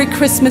when every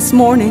Christmas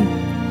morning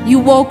you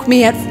woke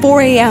me at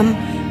 4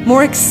 a.m.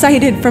 more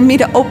excited for me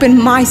to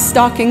open my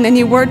stocking than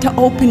you were to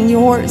open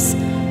yours.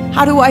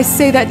 How do I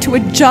say that to a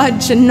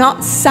judge and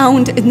not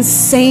sound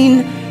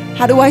insane?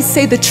 How do I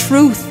say the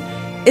truth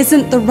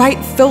isn't the right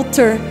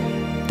filter?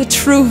 The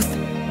truth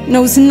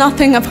knows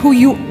nothing of who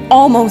you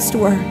almost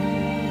were.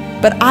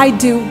 But I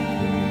do.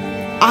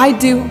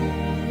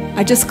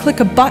 I just click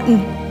a button.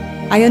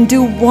 I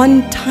undo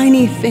one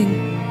tiny thing.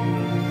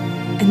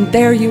 And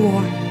there you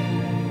are.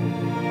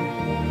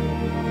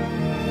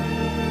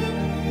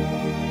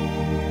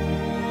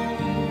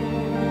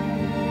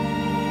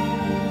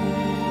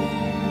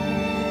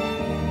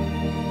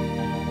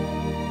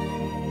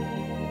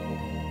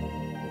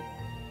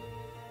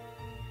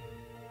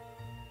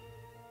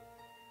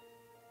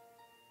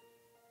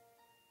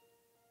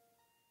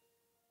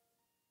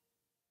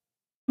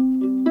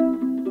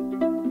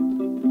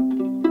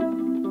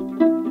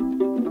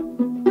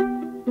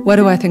 What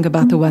do I think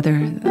about the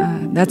weather?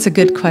 That's a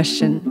good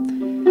question.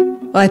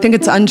 Well, I think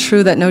it's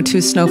untrue that no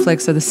two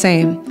snowflakes are the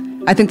same.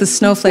 I think the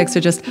snowflakes are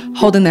just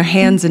holding their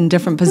hands in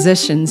different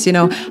positions, you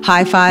know,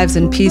 high fives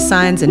and peace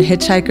signs and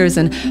hitchhikers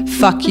and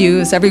fuck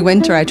yous. Every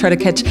winter I try to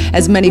catch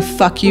as many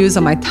fuck yous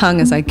on my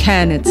tongue as I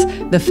can. It's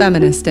the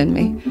feminist in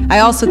me. I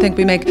also think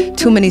we make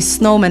too many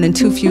snowmen and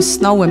too few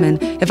snow women.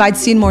 If I'd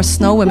seen more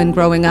snow women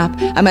growing up,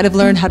 I might have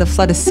learned how to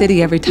flood a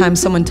city every time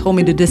someone told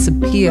me to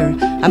disappear.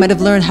 I might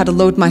have learned how to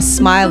load my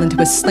smile into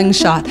a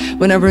slingshot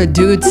whenever a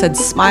dude said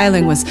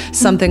smiling was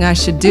something I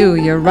should do.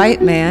 You're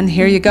right, man.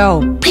 Here you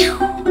go. Pew!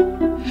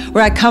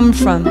 Where I come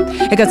from,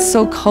 it got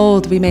so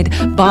cold we made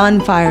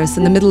bonfires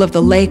in the middle of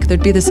the lake.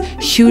 There'd be this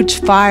huge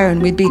fire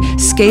and we'd be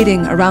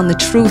skating around the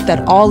truth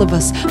that all of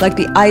us, like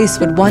the ice,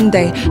 would one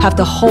day have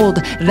to hold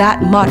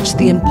that much,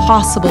 the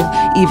impossible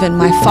even.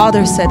 My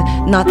father said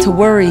not to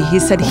worry. He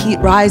said heat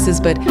rises,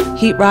 but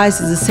heat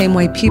rises the same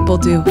way people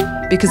do,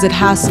 because it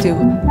has to.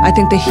 I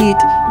think the heat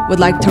would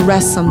like to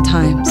rest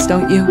sometimes,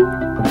 don't you?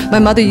 My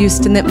mother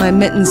used to knit my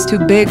mittens too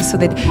big so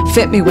they'd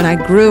fit me when I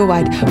grew.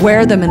 I'd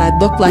wear them and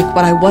I'd look like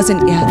what I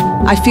wasn't yet.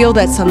 I feel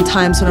that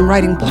sometimes when I'm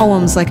writing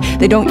poems, like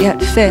they don't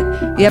yet fit.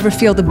 You ever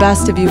feel the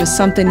best of you is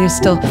something you're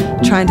still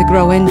trying to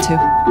grow into?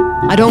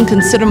 I don't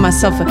consider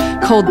myself a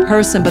cold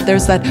person, but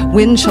there's that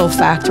wind chill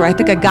factor. I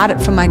think I got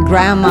it from my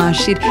grandma.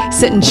 She'd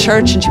sit in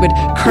church and she would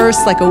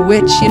curse like a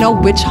witch. You know,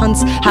 witch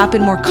hunts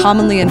happen more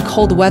commonly in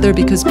cold weather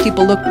because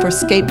people look for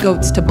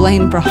scapegoats to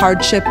blame for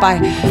hardship. I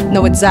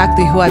know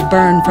exactly who I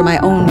burned for my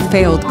own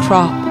failed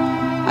crop.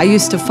 I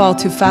used to fall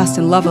too fast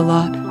in love a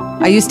lot.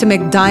 I used to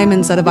make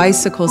diamonds out of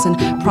icicles and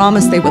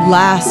promise they would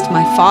last.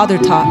 My father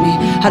taught me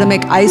how to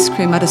make ice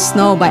cream out of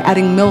snow by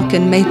adding milk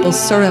and maple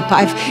syrup.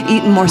 I've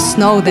eaten more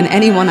snow than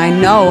anyone I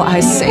know. I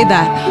say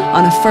that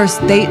on a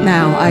first date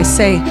now. I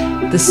say,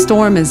 the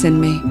storm is in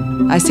me.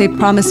 I say,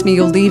 promise me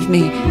you'll leave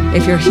me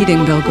if your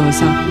heating bill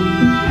goes up.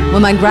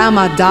 When my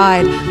grandma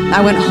died,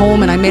 I went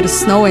home and I made a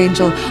snow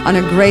angel on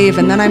her grave,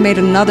 and then I made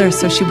another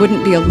so she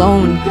wouldn't be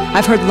alone.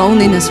 I've heard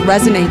loneliness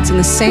resonates in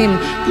the same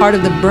part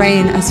of the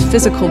brain as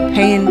physical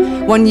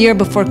pain. One year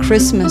before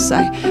Christmas,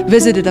 I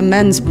visited a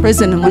men's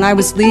prison, and when I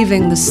was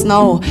leaving, the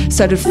snow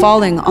started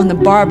falling on the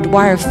barbed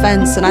wire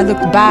fence, and I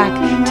looked back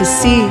to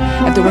see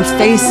if there were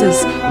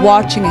faces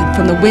watching it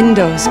from the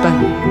windows, but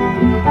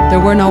there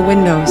were no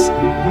windows.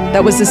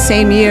 That was the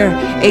same year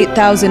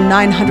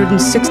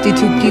 8,962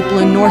 people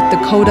in North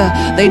Dakota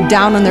laid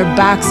down on their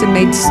backs and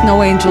made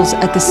snow angels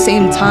at the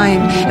same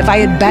time. If I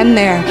had been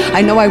there,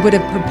 I know I would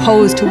have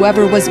proposed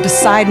whoever was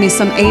beside me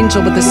some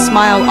angel with a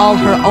smile all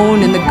her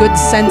own and the good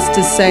sense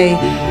to say,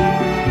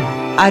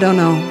 I don't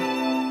know,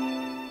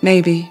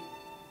 maybe.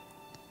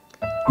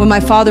 When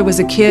my father was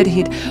a kid,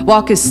 he'd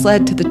walk his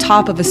sled to the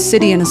top of a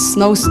city in a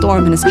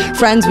snowstorm, and his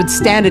friends would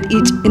stand at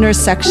each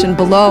intersection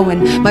below,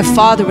 and my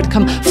father would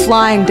come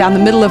flying down the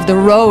middle of the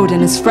road,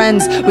 and his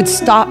friends would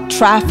stop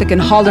traffic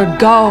and holler,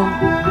 go,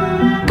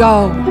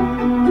 go,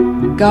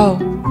 go.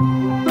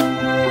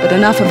 But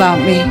enough about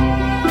me.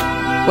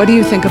 What do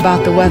you think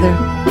about the weather?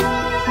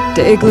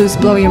 Do igloos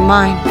blow your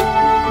mind?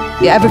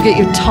 You ever get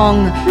your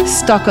tongue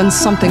stuck on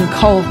something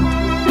cold?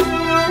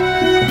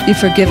 You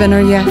forgiven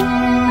her yet?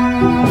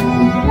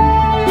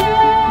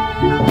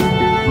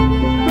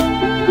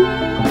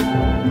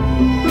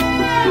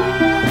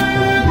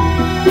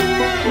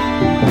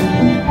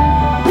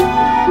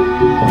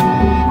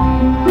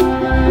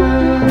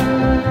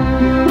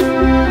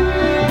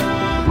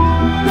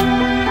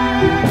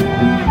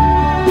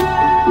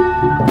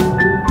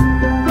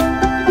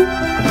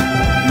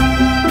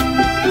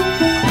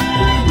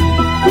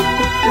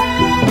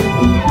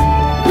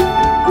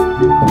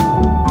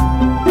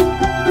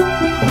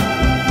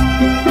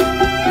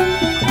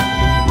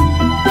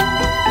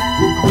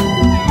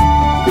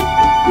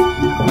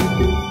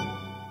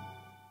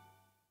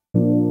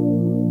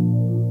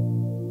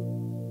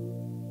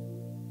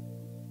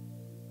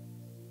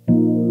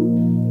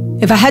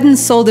 If I hadn't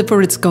sold it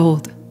for its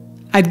gold,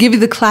 I'd give you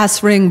the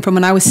class ring from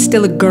when I was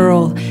still a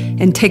girl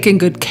and taking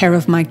good care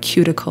of my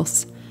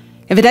cuticles.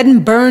 If it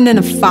hadn't burned in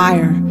a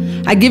fire,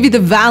 I'd give you the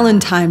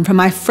Valentine from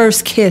my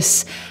first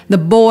kiss, the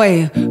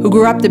boy who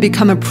grew up to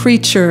become a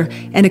preacher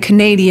and a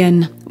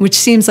Canadian, which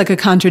seems like a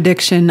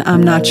contradiction,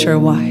 I'm not sure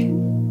why.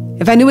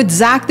 If I knew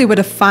exactly where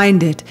to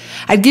find it,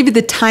 I'd give you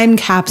the time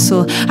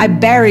capsule I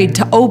buried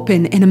to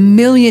open in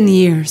 1,000,000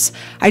 years.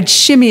 I'd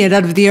shimmy it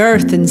out of the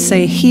earth and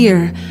say,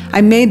 here,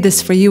 I made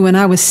this for you when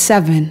I was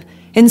 7,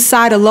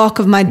 inside a lock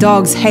of my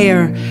dog's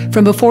hair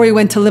from before he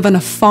went to live on a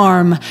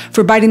farm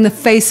for biting the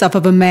face off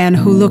of a man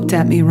who looked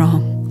at me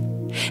wrong.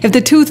 If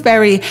the tooth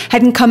fairy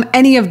hadn't come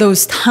any of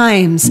those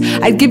times,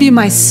 I'd give you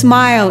my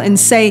smile and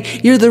say,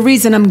 you're the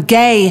reason I'm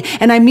gay,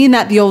 and I mean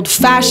that the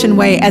old-fashioned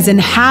way, as in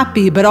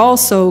happy, but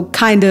also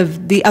kind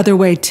of the other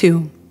way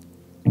too.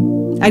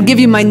 I'd give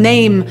you my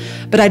name,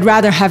 but I'd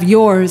rather have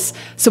yours,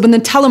 so when the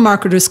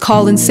telemarketers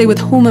call and say, with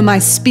whom am I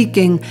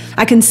speaking,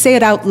 I can say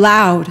it out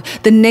loud,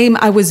 the name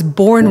I was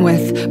born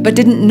with, but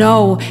didn't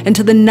know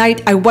until the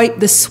night I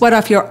wiped the sweat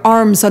off your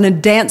arms on a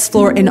dance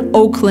floor in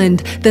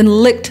Oakland, then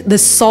licked the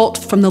salt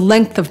from the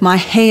length of my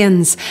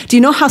hands. Do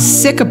you know how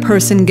sick a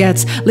person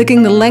gets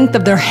licking the length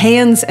of their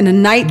hands in a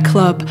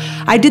nightclub?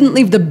 I didn't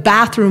leave the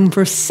bathroom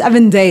for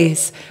 7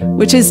 days,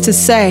 which is to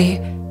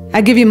say, I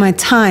give you my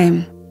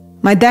time.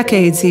 My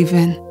decades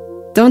even.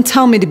 Don't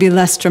tell me to be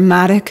less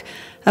dramatic.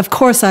 Of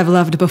course I've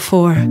loved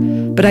before,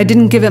 but I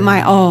didn't give it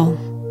my all.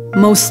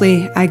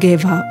 Mostly I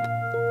gave up.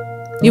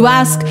 You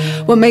ask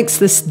what makes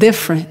this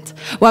different?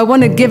 Well, I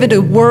want to give it a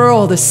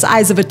whirl the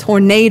size of a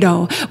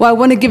tornado. Well, I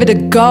want to give it a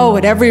go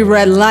at every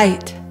red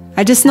light.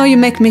 I just know you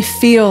make me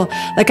feel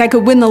like I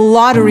could win the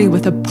lottery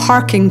with a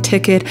parking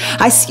ticket.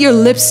 I see your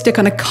lipstick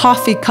on a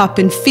coffee cup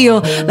and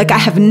feel like I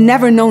have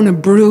never known a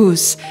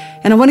bruise.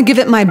 And I want to give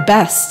it my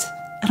best.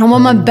 And I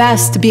want my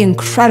best to be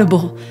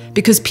incredible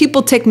because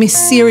people take me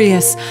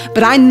serious,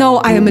 but I know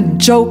I am a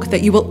joke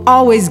that you will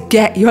always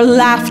get. Your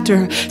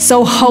laughter,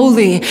 so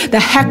holy. The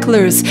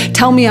hecklers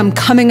tell me I'm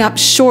coming up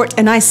short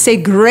and I say,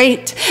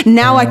 great,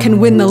 now I can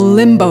win the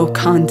limbo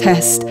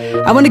contest.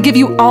 I want to give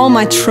you all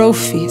my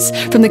trophies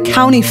from the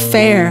county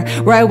fair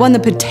where I won the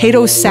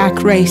potato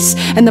sack race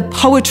and the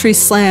poetry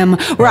slam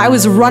where I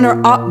was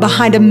runner-up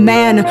behind a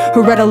man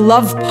who read a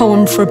love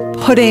poem for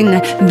pudding.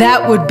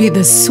 That would be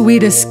the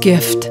sweetest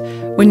gift.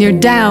 When you're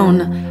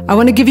down, I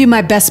want to give you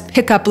my best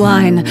pickup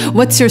line.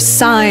 What's your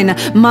sign?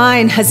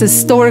 Mine has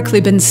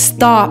historically been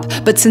stop,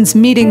 but since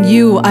meeting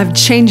you, I've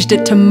changed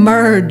it to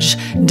merge.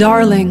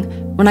 Darling,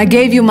 when I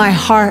gave you my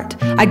heart,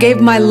 I gave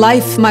my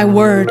life my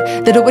word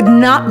that it would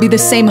not be the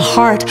same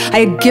heart I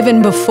had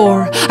given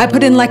before. I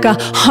put in like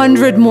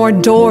 100 more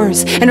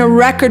doors and a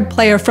record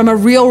player from a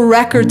real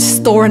record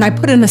store, and I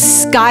put in a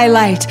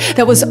skylight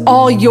that was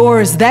all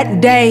yours.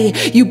 That day,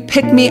 you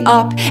picked me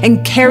up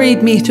and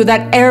carried me through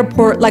that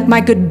airport like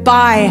my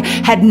goodbye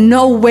had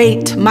no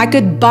weight. My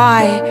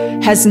goodbye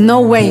has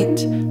no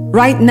weight.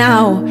 Right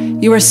now,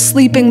 you are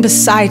sleeping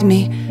beside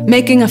me,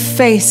 making a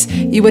face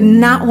you would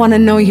not want to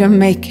know you're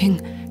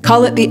making.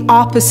 Call it the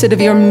opposite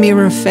of your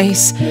mirror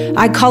face.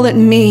 I call it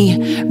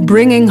me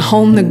bringing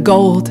home the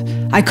gold.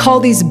 I call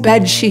these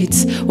bed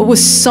sheets what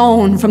was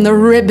sewn from the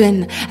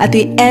ribbon at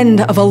the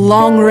end of a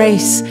long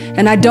race.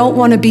 And I don't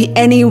want to be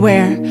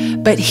anywhere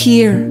but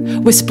here,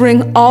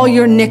 whispering all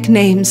your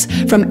nicknames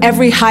from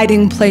every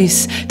hiding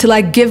place till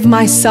I give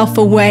myself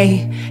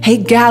away. Hey,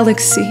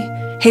 galaxy.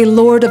 Hey,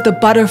 Lord of the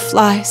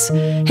Butterflies.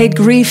 Hey,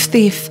 grief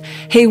thief.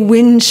 Hey,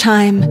 wind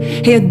chime.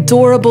 Hey,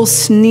 adorable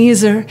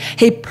sneezer.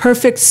 Hey,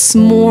 perfect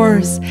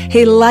s'mores.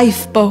 Hey,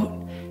 lifeboat.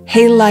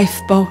 Hey,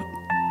 lifeboat.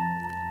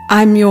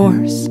 I'm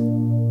yours.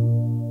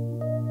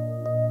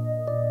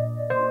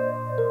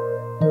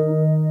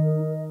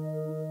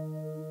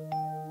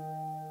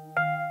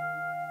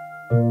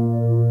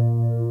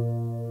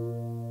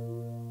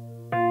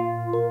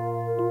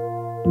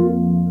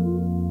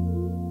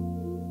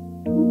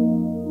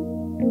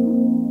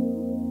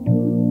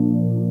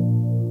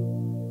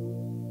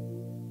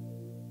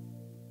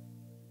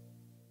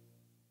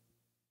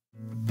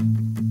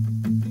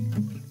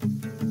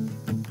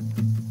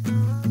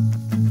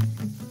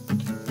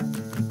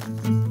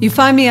 You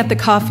find me at the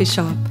coffee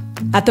shop,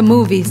 at the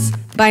movies,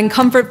 buying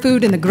comfort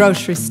food in the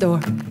grocery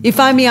store. You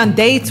find me on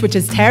dates, which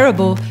is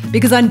terrible,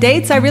 because on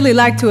dates I really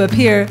like to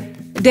appear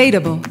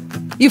dateable.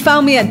 You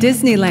found me at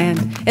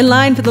Disneyland, in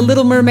line for the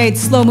Little Mermaid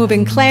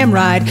slow-moving clam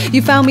ride.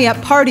 You found me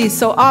at parties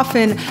so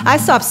often I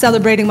stopped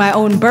celebrating my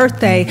own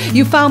birthday.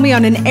 You found me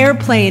on an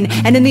airplane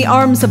and in the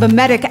arms of a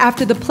medic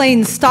after the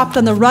plane stopped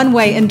on the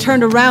runway and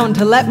turned around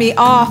to let me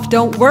off.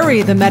 Don't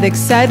worry, the medic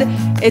said,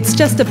 it's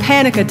just a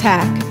panic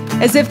attack.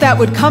 As if that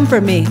would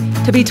comfort me,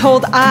 to be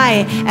told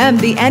I am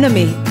the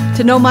enemy,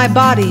 to know my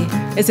body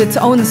is its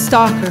own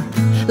stalker.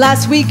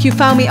 Last week you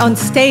found me on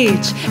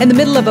stage, in the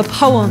middle of a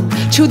poem,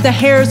 chewed the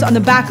hairs on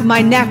the back of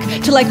my neck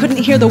till I couldn't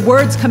hear the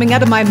words coming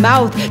out of my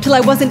mouth, till I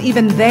wasn't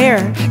even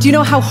there. Do you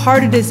know how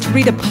hard it is to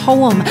read a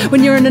poem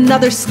when you're in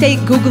another state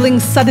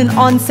Googling sudden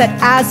onset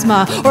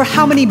asthma, or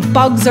how many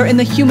bugs are in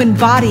the human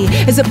body?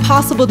 Is it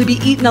possible to be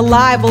eaten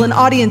alive while an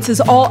audience is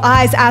all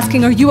eyes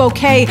asking, are you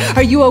okay?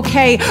 Are you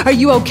okay? Are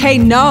you okay?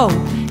 No.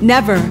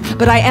 Never,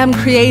 but I am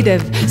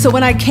creative. So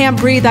when I can't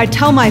breathe, I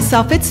tell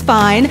myself it's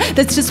fine.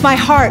 That's just my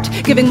heart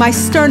giving my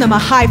sternum a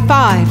high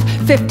five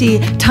 50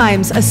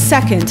 times a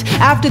second.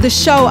 After the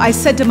show, I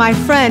said to my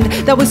friend,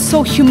 that was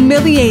so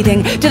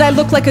humiliating. Did I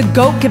look like a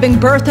goat giving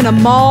birth in a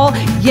mall?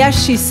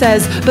 Yes, she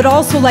says, but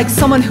also like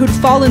someone who'd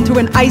fallen through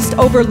an iced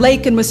over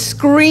lake and was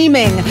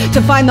screaming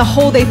to find the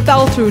hole they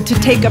fell through to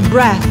take a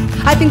breath.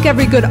 I think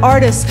every good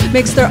artist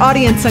makes their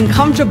audience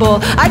uncomfortable.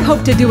 I'd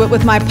hope to do it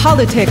with my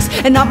politics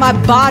and not my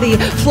body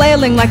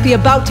flailing like the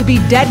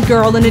about-to-be-dead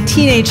girl in a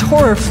teenage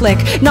horror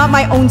flick, not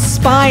my own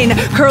spine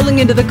curling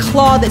into the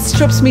claw that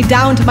strips me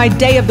down to my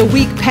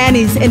day-of-the-week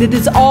panties, and it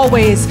is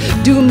always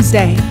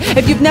doomsday.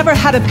 If you've never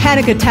had a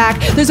panic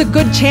attack, there's a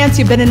good chance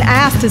you've been an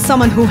ass to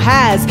someone who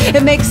has.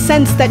 It makes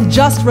sense that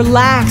just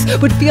relax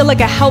would feel like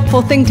a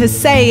helpful thing to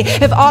say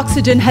if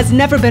oxygen has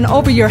never been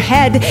over your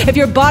head, if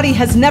your body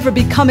has never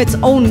become its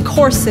own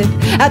corset.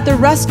 At the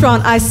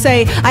restaurant, I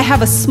say I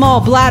have a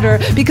small bladder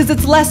because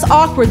it's less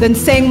awkward than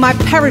saying my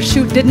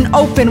parachute didn't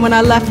open when I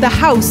left the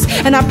house,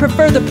 and I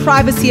prefer the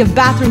privacy of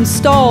bathroom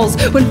stalls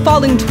when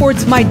falling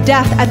towards my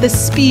death at the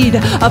speed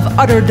of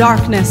utter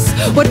darkness.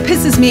 What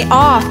pisses me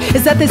off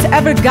is that this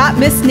ever got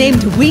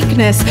misnamed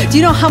weakness. Do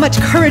you know how much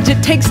courage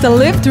it takes to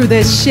live through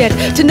this shit?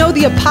 To know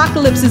the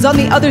apocalypse is on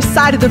the other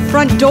side of the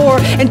front door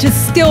and to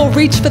still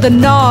reach for the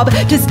knob,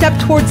 to step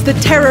towards the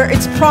terror,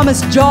 its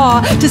promised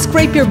jaw, to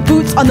scrape your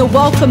boots on the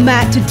welcome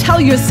mat, to tell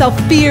yourself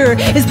fear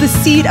is the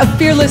seed of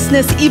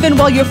fearlessness even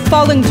while you're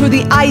falling through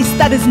the ice.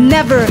 That has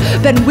never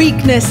been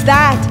weakness.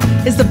 That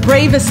is the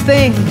bravest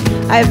thing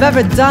I have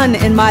ever done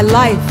in my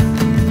life.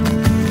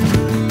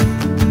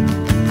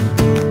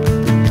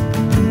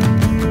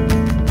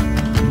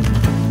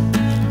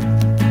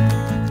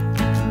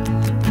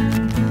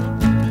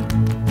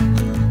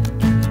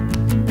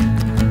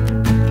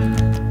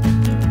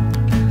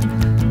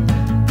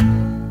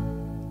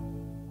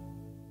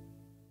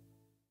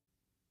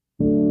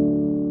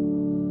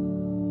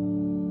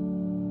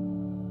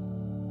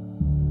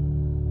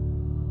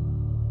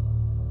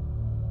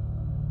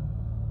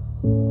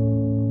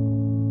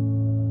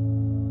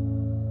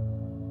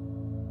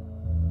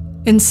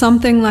 In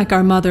something like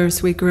our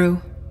mothers we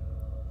grew,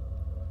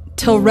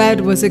 till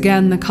red was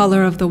again the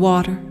color of the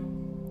water.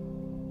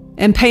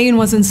 And pain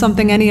wasn't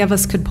something any of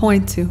us could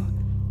point to,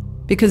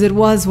 because it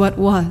was what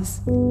was.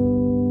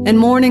 And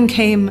morning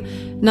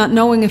came, not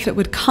knowing if it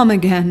would come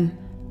again.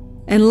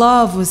 And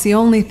love was the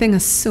only thing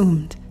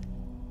assumed.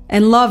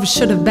 And love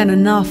should have been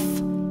enough,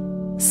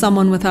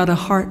 someone without a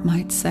heart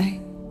might say.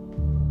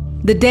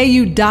 The day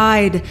you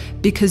died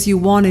because you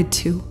wanted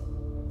to,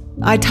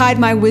 I tied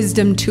my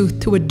wisdom tooth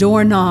to a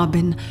doorknob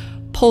and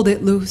pulled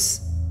it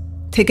loose.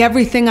 Take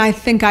everything I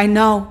think I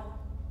know.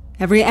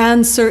 Every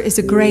answer is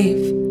a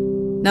grave.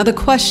 Now the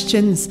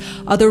questions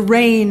are the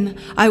rain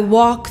I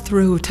walk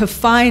through to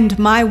find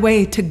my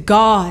way to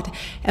God.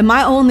 And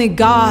my only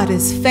God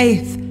is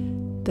faith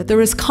that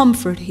there is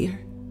comfort here,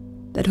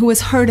 that who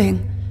is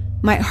hurting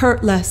might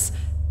hurt less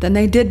than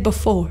they did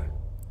before.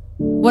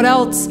 What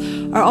else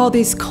are all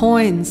these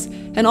coins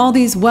and all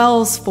these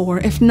wells for,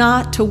 if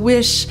not to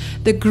wish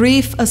the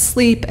grief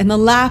asleep in the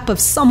lap of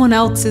someone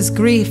else's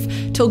grief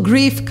till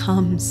grief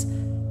comes,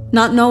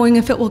 not knowing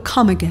if it will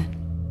come again?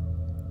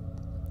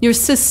 Your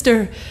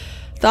sister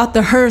thought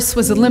the hearse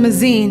was a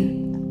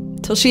limousine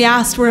till she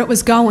asked where it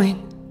was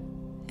going,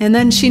 and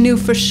then she knew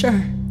for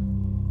sure.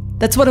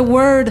 That's what a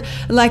word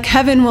like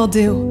heaven will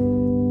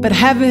do. But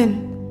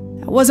heaven,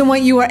 that wasn't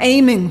what you were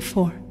aiming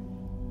for.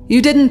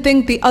 You didn't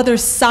think the other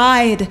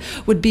side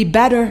would be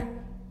better.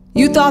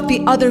 You thought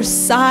the other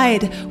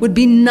side would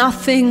be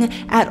nothing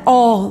at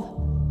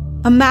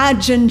all.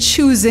 Imagine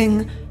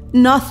choosing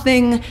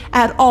nothing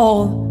at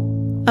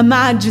all.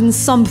 Imagine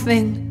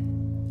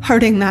something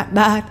hurting that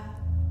bad.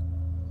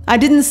 I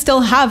didn't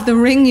still have the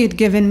ring you'd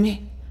given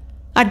me.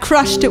 I'd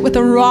crushed it with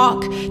a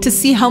rock to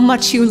see how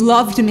much you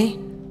loved me.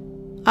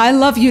 I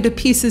love you to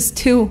pieces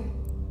too.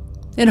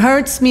 It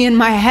hurts me in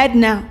my head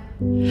now,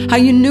 how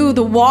you knew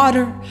the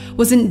water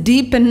wasn't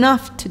deep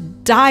enough to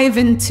dive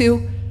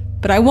into,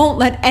 but I won't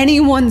let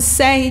anyone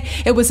say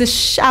it was a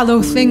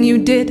shallow thing you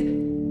did.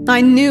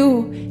 I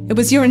knew it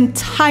was your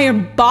entire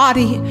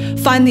body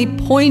finally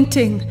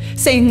pointing,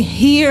 saying,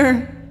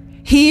 here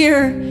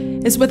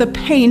is where the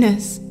pain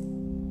is.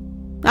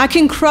 I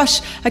can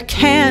crush a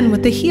can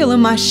with the heel of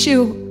my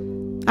shoe.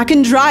 I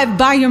can drive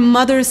by your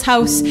mother's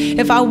house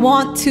if I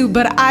want to,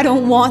 but I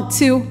don't want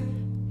to.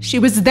 She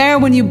was there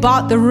when you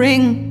bought the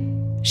ring.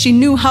 She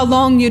knew how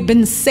long you'd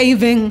been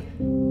saving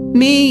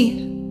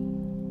me.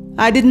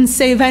 I didn't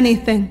save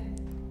anything.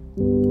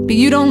 But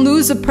you don't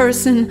lose a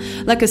person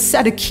like a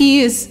set of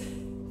keys,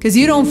 because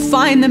you don't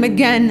find them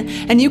again,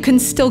 and you can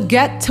still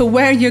get to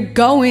where you're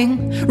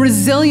going.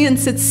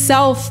 Resilience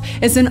itself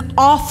is an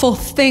awful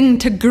thing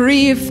to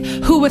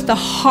grieve. Who with a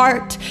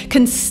heart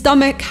can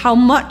stomach how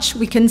much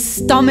we can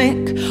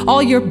stomach?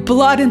 All your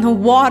blood in the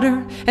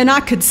water, and I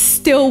could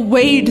still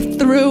wade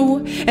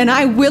through. And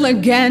I will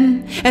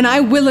again, and I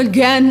will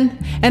again,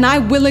 and I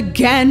will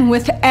again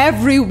with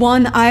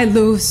everyone I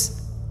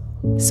lose.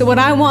 So what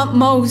I want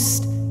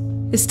most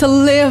is to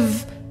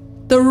live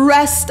the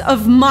rest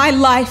of my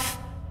life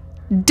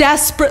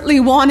desperately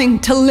wanting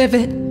to live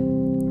it.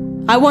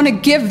 I want to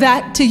give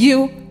that to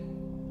you.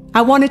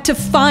 I want it to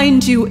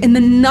find you in the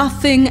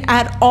nothing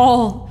at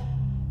all.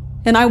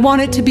 And I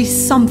want it to be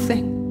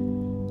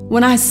something.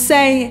 When I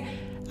say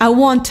I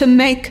want to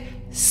make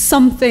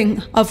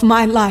something of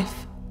my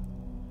life,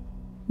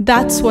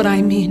 that's what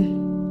I mean.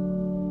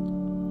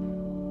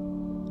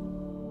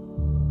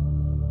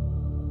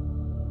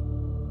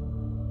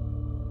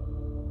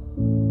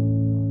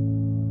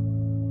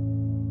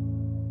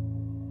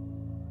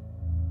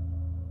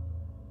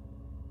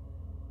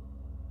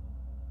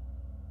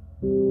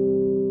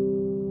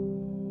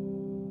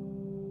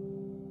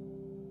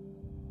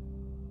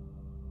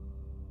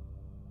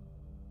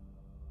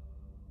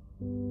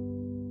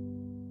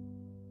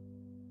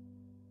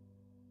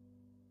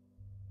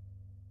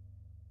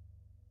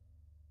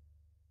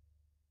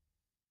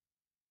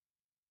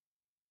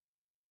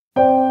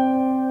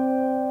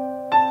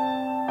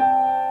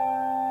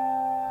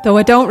 Though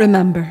I don't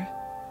remember,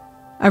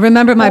 I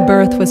remember my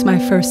birth was my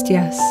first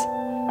yes.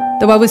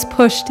 Though I was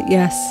pushed,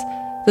 yes.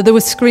 Though there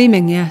was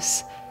screaming,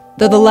 yes.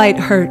 Though the light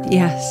hurt,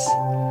 yes.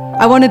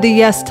 I wanted the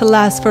yes to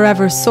last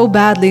forever so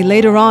badly.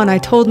 Later on, I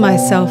told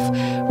myself,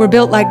 we're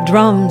built like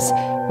drums.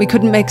 We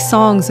couldn't make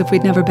songs if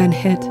we'd never been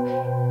hit.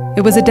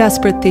 It was a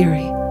desperate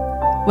theory.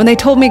 When they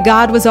told me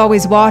God was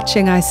always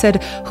watching, I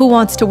said, who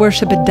wants to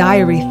worship a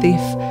diary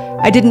thief?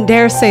 I didn't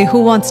dare say,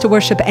 who wants to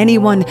worship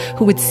anyone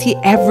who would see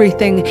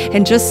everything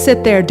and just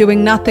sit there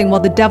doing nothing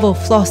while the devil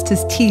flossed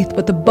his teeth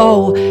with the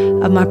bow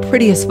of my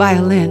prettiest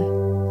violin.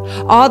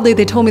 Oddly,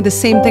 they told me the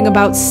same thing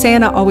about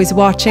Santa always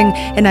watching,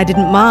 and I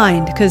didn't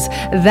mind, because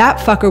that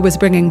fucker was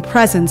bringing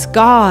presents.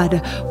 God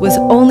was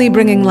only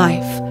bringing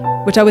life,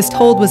 which I was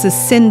told was a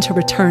sin to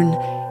return,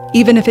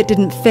 even if it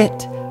didn't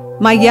fit.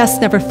 My yes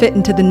never fit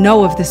into the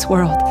no of this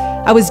world.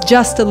 I was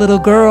just a little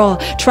girl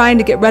trying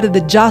to get rid of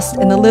the just,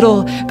 and the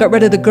little got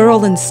rid of the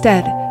girl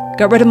instead.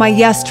 Got rid of my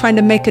yes, trying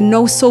to make a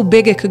no so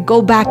big it could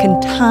go back in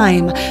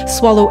time,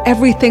 swallow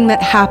everything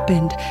that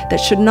happened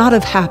that should not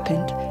have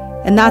happened.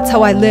 And that's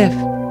how I live.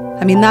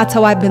 I mean, that's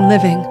how I've been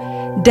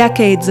living.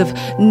 Decades of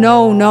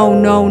no, no,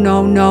 no,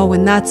 no, no,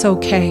 and that's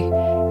okay.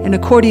 An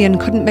accordion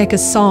couldn't make a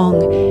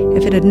song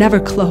if it had never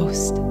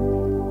closed.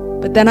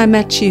 But then I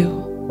met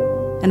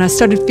you, and I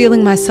started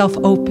feeling myself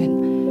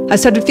open. I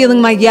started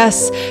feeling my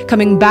yes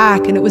coming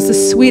back, and it was the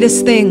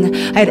sweetest thing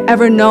I had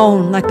ever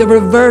known, like the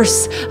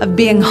reverse of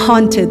being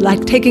haunted,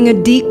 like taking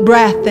a deep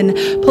breath and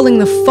pulling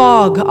the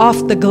fog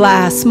off the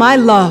glass. My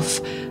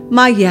love,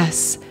 my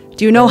yes.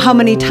 Do you know how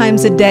many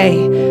times a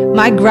day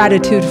my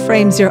gratitude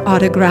frames your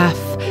autograph?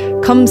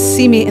 Come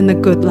see me in the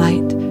good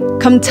light.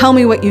 Come tell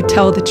me what you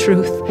tell the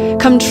truth.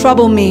 Come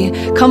trouble me.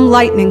 Come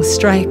lightning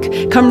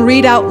strike. Come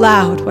read out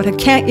loud what I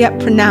can't yet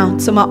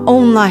pronounce of my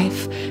own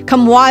life.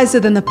 Come wiser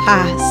than the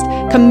past.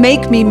 Come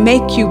make me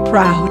make you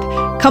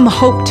proud. Come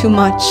hope too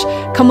much.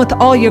 Come with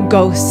all your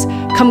ghosts.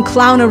 Come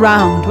clown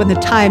around when the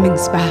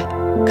timing's bad.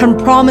 Come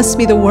promise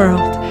me the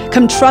world.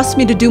 Come trust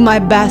me to do my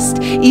best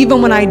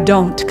even when I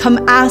don't. Come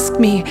ask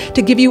me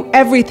to give you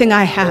everything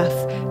I have.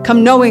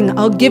 Come knowing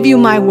I'll give you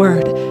my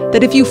word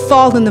that if you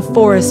fall in the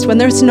forest when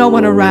there's no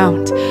one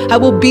around, I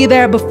will be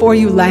there before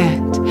you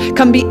land.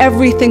 Come be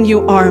everything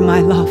you are, my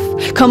love.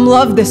 Come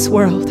love this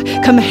world.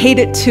 Come hate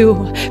it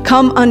too.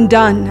 Come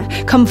undone.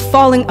 Come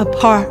falling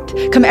apart.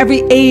 Come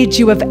every age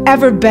you have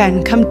ever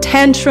been. Come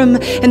tantrum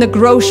in the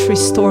grocery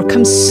store.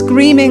 Come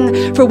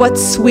screaming for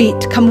what's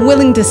sweet. Come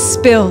willing to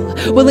spill,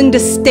 willing to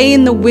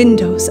stain the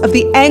windows of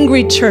the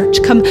angry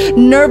church. Come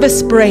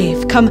nervous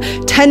brave. Come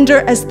tender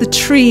as the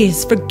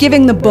trees,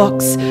 forgiving the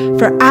books,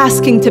 for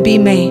asking to be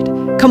made.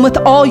 Come with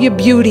all your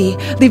beauty,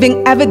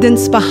 leaving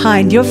evidence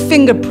behind, your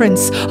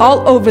fingerprints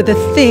all over the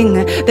thing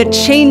that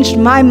changed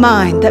my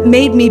mind, that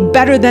made me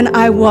better than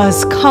I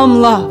was. Come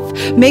love,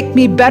 make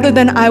me better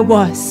than I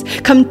was.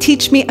 Come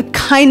teach me a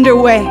kinder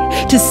way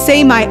to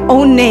say my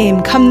own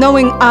name. Come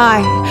knowing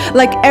I,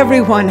 like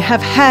everyone,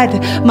 have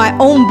had my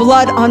own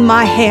blood on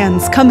my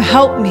hands. Come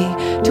help me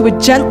to a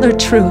gentler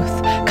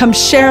truth. Come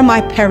share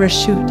my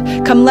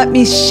parachute. Come let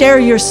me share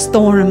your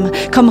storm.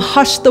 Come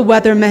hush the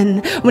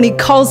weatherman when he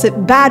calls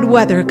it bad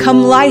weather.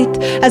 Come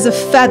light as a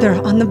feather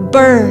on the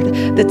bird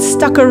that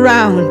stuck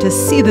around to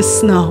see the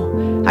snow.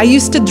 I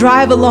used to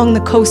drive along the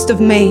coast of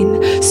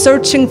Maine,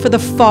 searching for the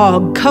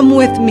fog. Come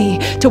with me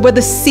to where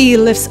the sea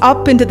lifts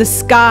up into the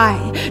sky,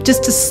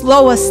 just to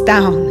slow us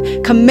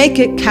down. Come make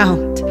it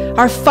count,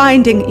 our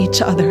finding each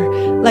other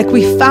like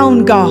we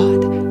found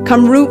God.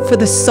 Come root for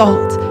the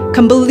salt.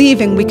 Come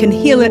believing we can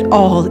heal it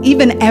all,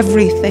 even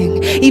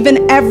everything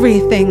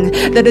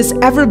that has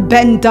ever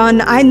been done.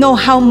 I know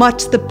how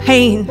much the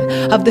pain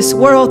of this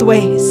world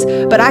weighs,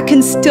 but I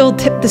can still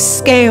tip the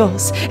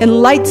scales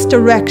in light's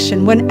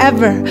direction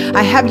whenever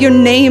I have your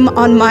name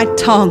on my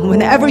tongue.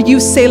 Whenever you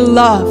say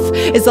love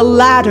is a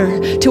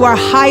ladder to our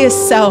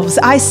highest selves,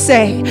 I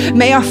say,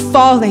 may our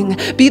falling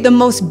be the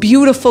most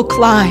beautiful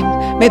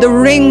climb. May the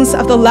rings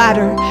of the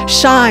ladder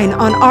shine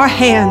on our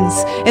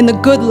hands in the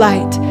good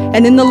light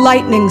and in the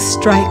lightning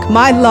strike.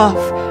 My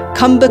love,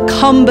 come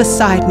become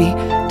beside me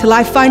till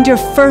I find your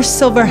first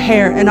silver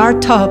hair in our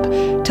tub,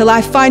 till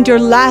I find your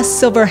last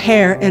silver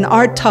hair in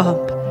our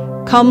tub.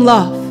 Come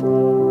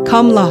love,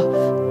 come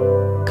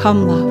love,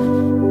 come love.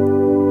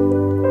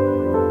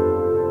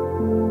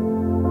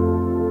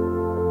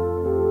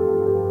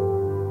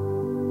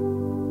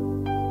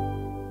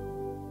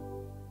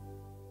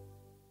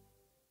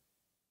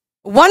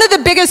 One of the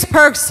biggest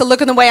perks to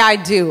looking the way I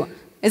do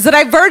is that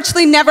I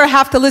virtually never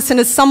have to listen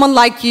to someone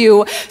like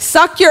you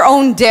suck your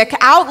own dick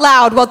out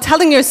loud while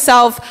telling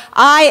yourself,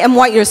 I am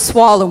what you're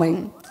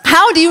swallowing.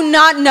 How do you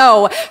not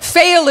know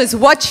fail is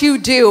what you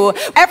do?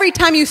 Every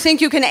time you think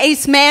you can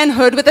ace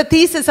manhood with a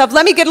thesis of,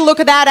 let me get a look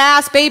at that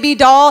ass, baby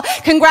doll.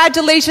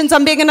 Congratulations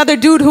on being another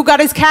dude who got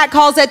his cat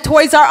calls at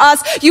Toys R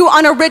Us. You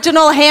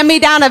unoriginal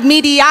hand-me-down of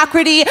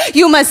mediocrity.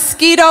 You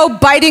mosquito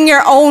biting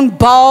your own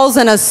balls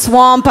in a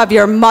swamp of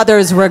your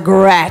mother's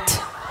regret.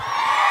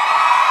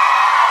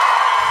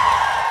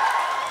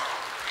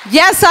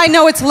 Yes, I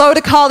know it's low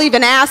to call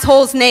even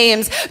assholes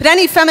names, but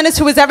any feminist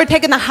who has ever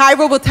taken the high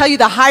road will tell you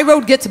the high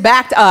road gets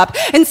backed up.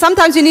 And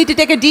sometimes you need to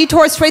take a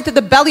detour straight to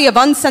the belly of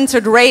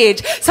uncensored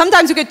rage.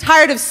 Sometimes you get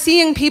tired of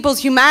seeing people's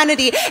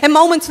humanity in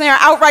moments when they are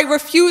outright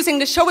refusing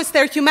to show us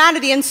their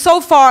humanity. And so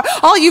far,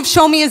 all you've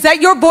shown me is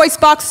that your voice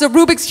box is a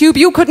Rubik's Cube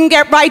you couldn't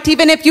get right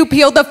even if you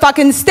peeled the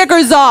fucking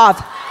stickers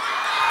off.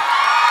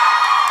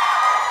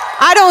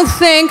 I don't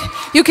think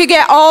you could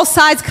get all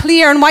sides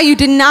clear on why you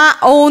did not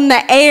own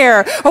the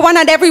air, or why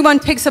not everyone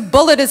takes a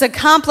bullet as a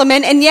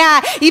compliment. And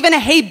yeah, even a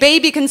hey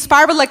baby can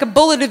spiral like a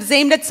bullet if it's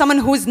aimed at someone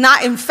who is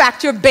not in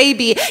fact your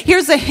baby.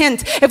 Here's a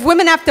hint. If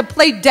women have to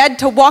play dead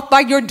to walk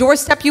by your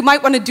doorstep, you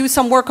might want to do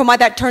some work on why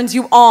that turns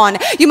you on.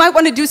 You might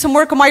want to do some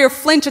work on why your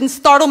flinch and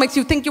startle makes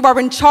you think you are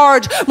in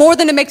charge more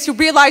than it makes you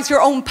realize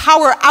your own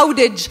power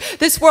outage.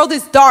 This world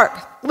is dark.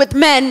 with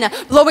men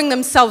blowing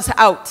themselves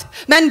out,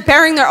 men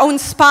bearing their own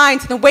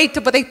spines and the weight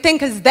of what they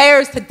think is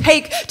theirs to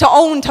take, to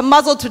own, to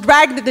muzzle, to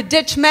drag to the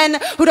ditch, men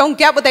who don't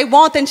get what they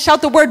want and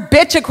shout the word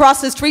bitch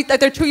across the street like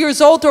they're 2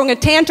 years old throwing a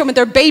tantrum with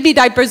their baby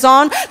diapers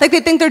on, like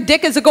they think their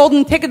dick is a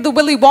golden ticket to the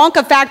Willy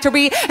Wonka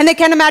factory and they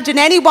can't imagine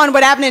anyone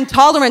would have an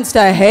intolerance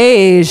to,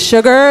 hey,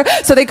 sugar,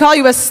 so they call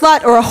you a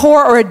slut or a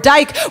whore or a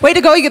dyke. Way to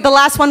go, you get the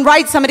last one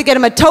right, somebody get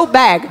him a tote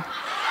bag.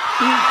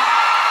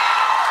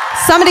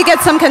 Somebody get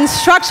some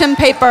construction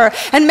paper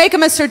and make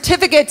him a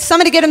certificate.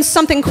 Somebody get him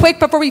something quick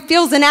before he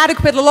feels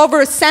inadequate all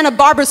over a Santa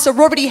Barbara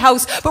sorority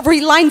house, before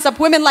he lines up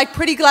women like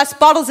pretty glass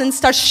bottles and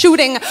starts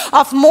shooting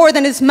off more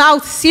than his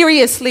mouth.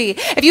 Seriously,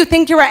 if you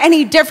think you are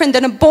any different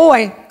than a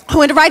boy who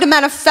would write a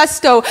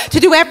manifesto to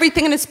do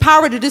everything in his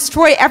power to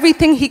destroy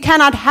everything he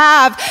cannot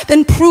have,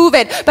 then prove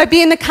it by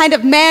being the kind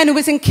of man who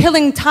isn't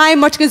killing time,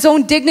 watching his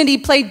own dignity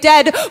play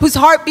dead, whose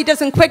heartbeat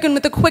doesn't quicken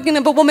with the quickening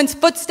of a woman's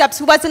footsteps,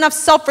 who has enough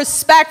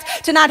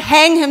self-respect to not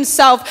hang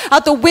himself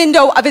out the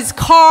window of his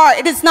car.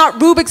 It is not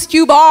Rubik's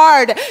Cube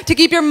hard to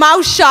keep your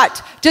mouth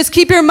shut. Just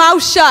keep your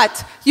mouth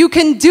shut. You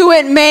can do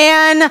it,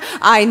 man.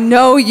 I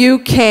know you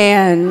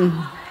can.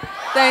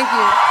 Thank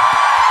you.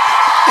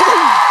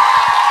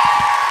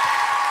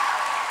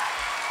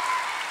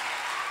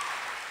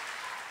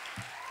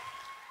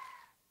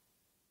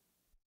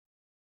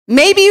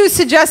 Maybe you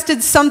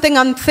suggested something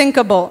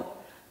unthinkable,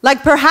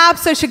 like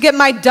perhaps I should get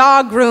my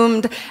dog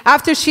groomed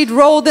after she'd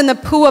rolled in the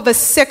poo of a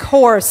sick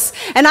horse.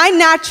 And I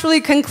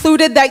naturally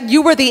concluded that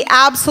you were the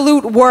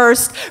absolute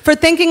worst for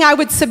thinking I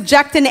would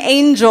subject an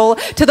angel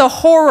to the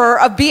horror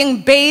of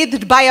being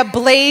bathed by a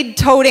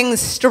blade-toting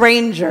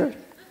stranger.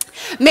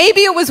 Maybe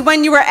it was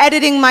when you were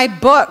editing my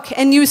book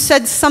and you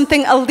said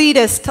something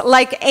elitist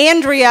like,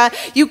 Andrea,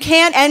 you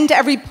can't end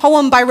every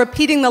poem by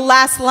repeating the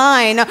last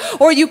line,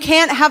 or you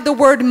can't have the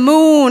word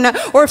moon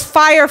or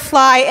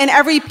firefly in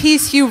every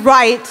piece you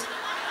write.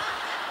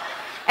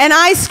 And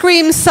I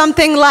screamed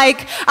something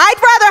like,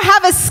 I'd rather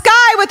have a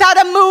sky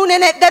without a moon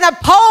in it than a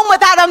poem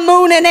without a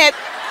moon in it.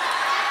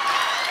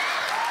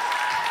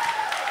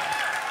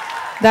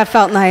 That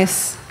felt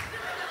nice.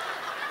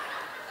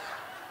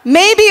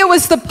 Maybe it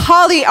was the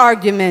poly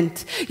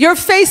argument, your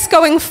face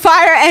going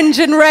fire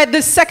engine red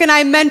the second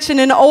I mentioned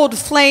an old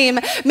flame.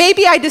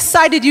 Maybe I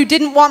decided you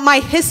didn't want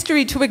my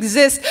history to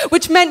exist,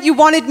 which meant you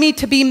wanted me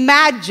to be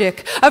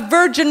magic, a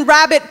virgin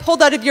rabbit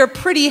pulled out of your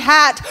pretty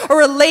hat,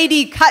 or a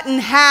lady cut in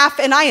half,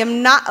 and I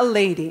am not a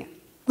lady.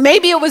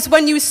 Maybe it was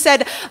when you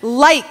said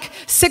like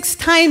 6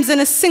 times in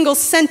a single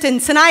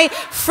sentence and I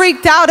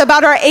freaked out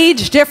about our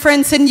age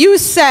difference and you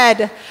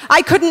said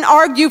I couldn't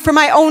argue for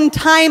my own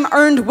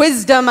time-earned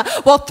wisdom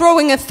while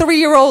throwing a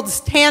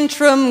 3-year-old's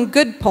tantrum.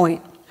 Good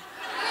point.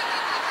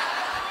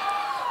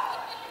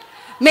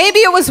 Maybe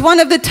it was one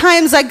of the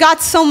times I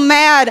got so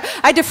mad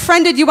I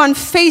defriended you on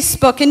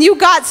Facebook and you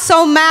got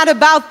so mad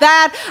about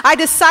that I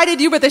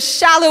decided you were the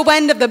shallow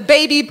end of the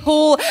baby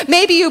pool.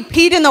 Maybe you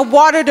peed in the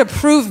water to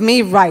prove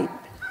me right.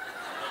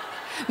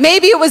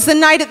 Maybe it was the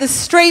night at the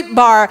straight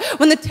bar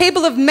when the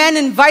table of men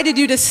invited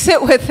you to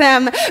sit with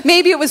them.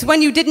 Maybe it was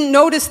when you didn't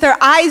notice their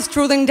eyes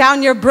drooling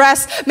down your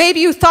breast. Maybe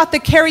you thought the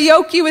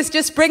karaoke was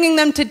just bringing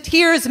them to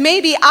tears.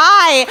 Maybe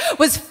I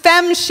was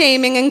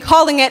femme-shaming and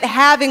calling it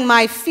having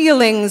my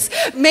feelings.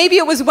 Maybe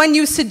it was when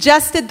you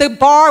suggested the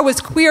bar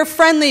was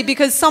queer-friendly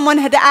because someone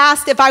had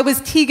asked if I was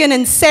Tegan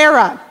and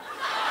Sarah.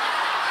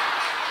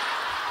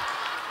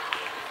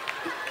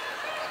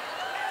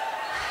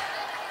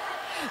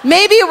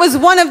 Maybe it was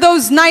one of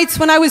those nights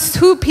when I was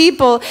 2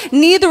 people,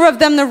 neither of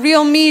them the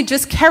real me,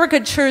 just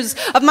caricatures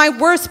of my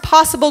worst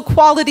possible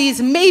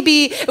qualities.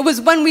 Maybe it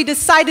was when we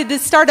decided to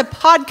start a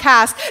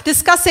podcast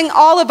discussing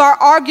all of our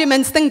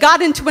arguments, then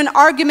got into an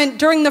argument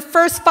during the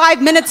first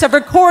 5 minutes of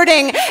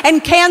recording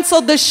and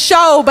canceled the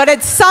show. But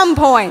at some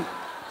point,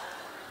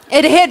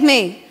 it hit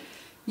me.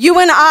 You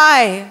and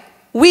I,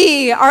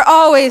 we are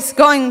always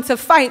going to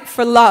fight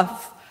for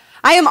love.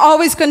 I am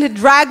always going to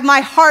drag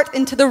my heart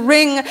into the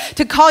ring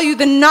to call you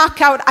the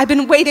knockout I've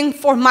been waiting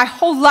for my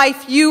whole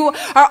life. You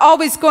are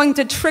always going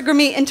to trigger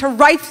me into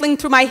rifling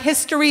through my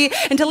history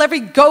until every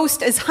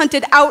ghost is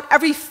hunted out.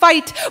 Every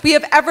fight we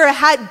have ever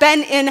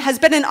been in has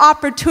been an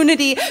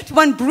opportunity to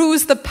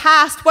unbruise the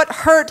past. What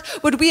hurt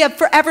would we have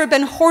forever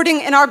been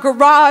hoarding in our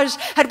garage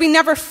had we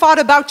never fought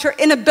about your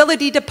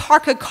inability to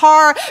park a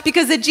car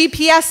because the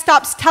GPS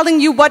stops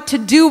telling you what to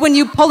do when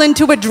you pull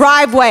into a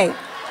driveway?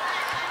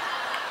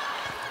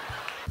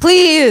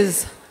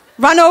 Please,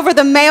 run over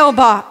the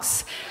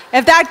mailbox.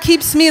 If that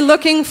keeps me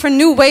looking for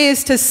new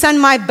ways to send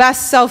my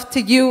best self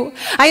to you.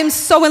 I am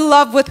so in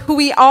love with who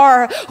we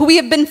are, who we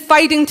have been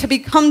fighting to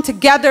become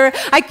together.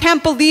 I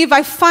can't believe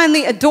I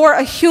finally adore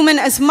a human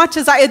as much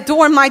as I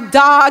adore my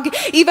dog.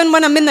 Even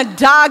when I'm in the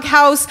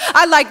doghouse,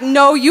 I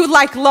know you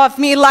love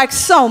me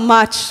so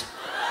much.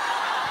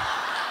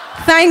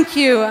 Thank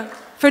you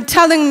for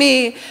telling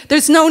me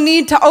there's no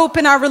need to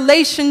open our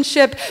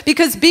relationship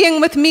because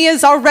being with me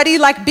is already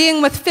like being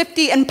with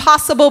 50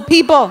 impossible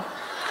people.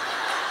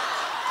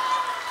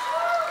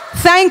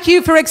 Thank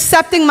you for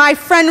accepting my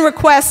friend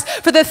request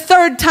for the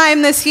 3rd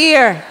time this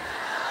year.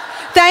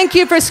 Thank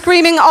you for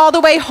screaming all the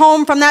way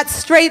home from that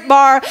straight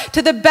bar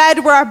to the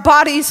bed where our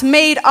bodies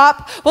made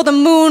up while the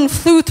moon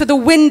flew through the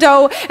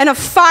window and a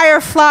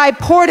firefly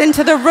poured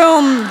into the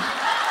room.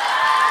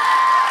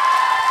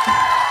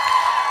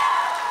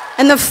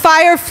 And the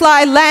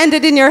firefly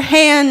landed in your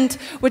hand,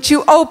 which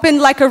you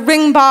opened like a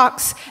ring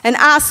box and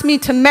asked me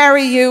to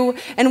marry you.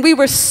 And we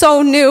were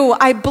so new,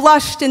 I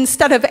blushed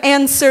instead of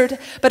answered.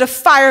 But a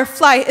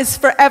firefly is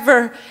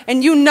forever,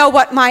 and you know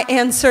what my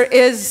answer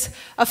is.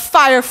 A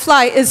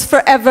firefly is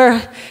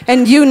forever,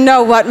 and you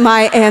know what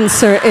my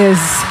answer is.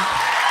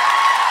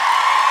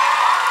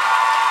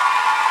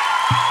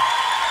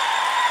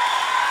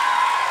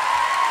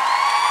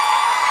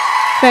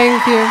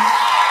 Thank you.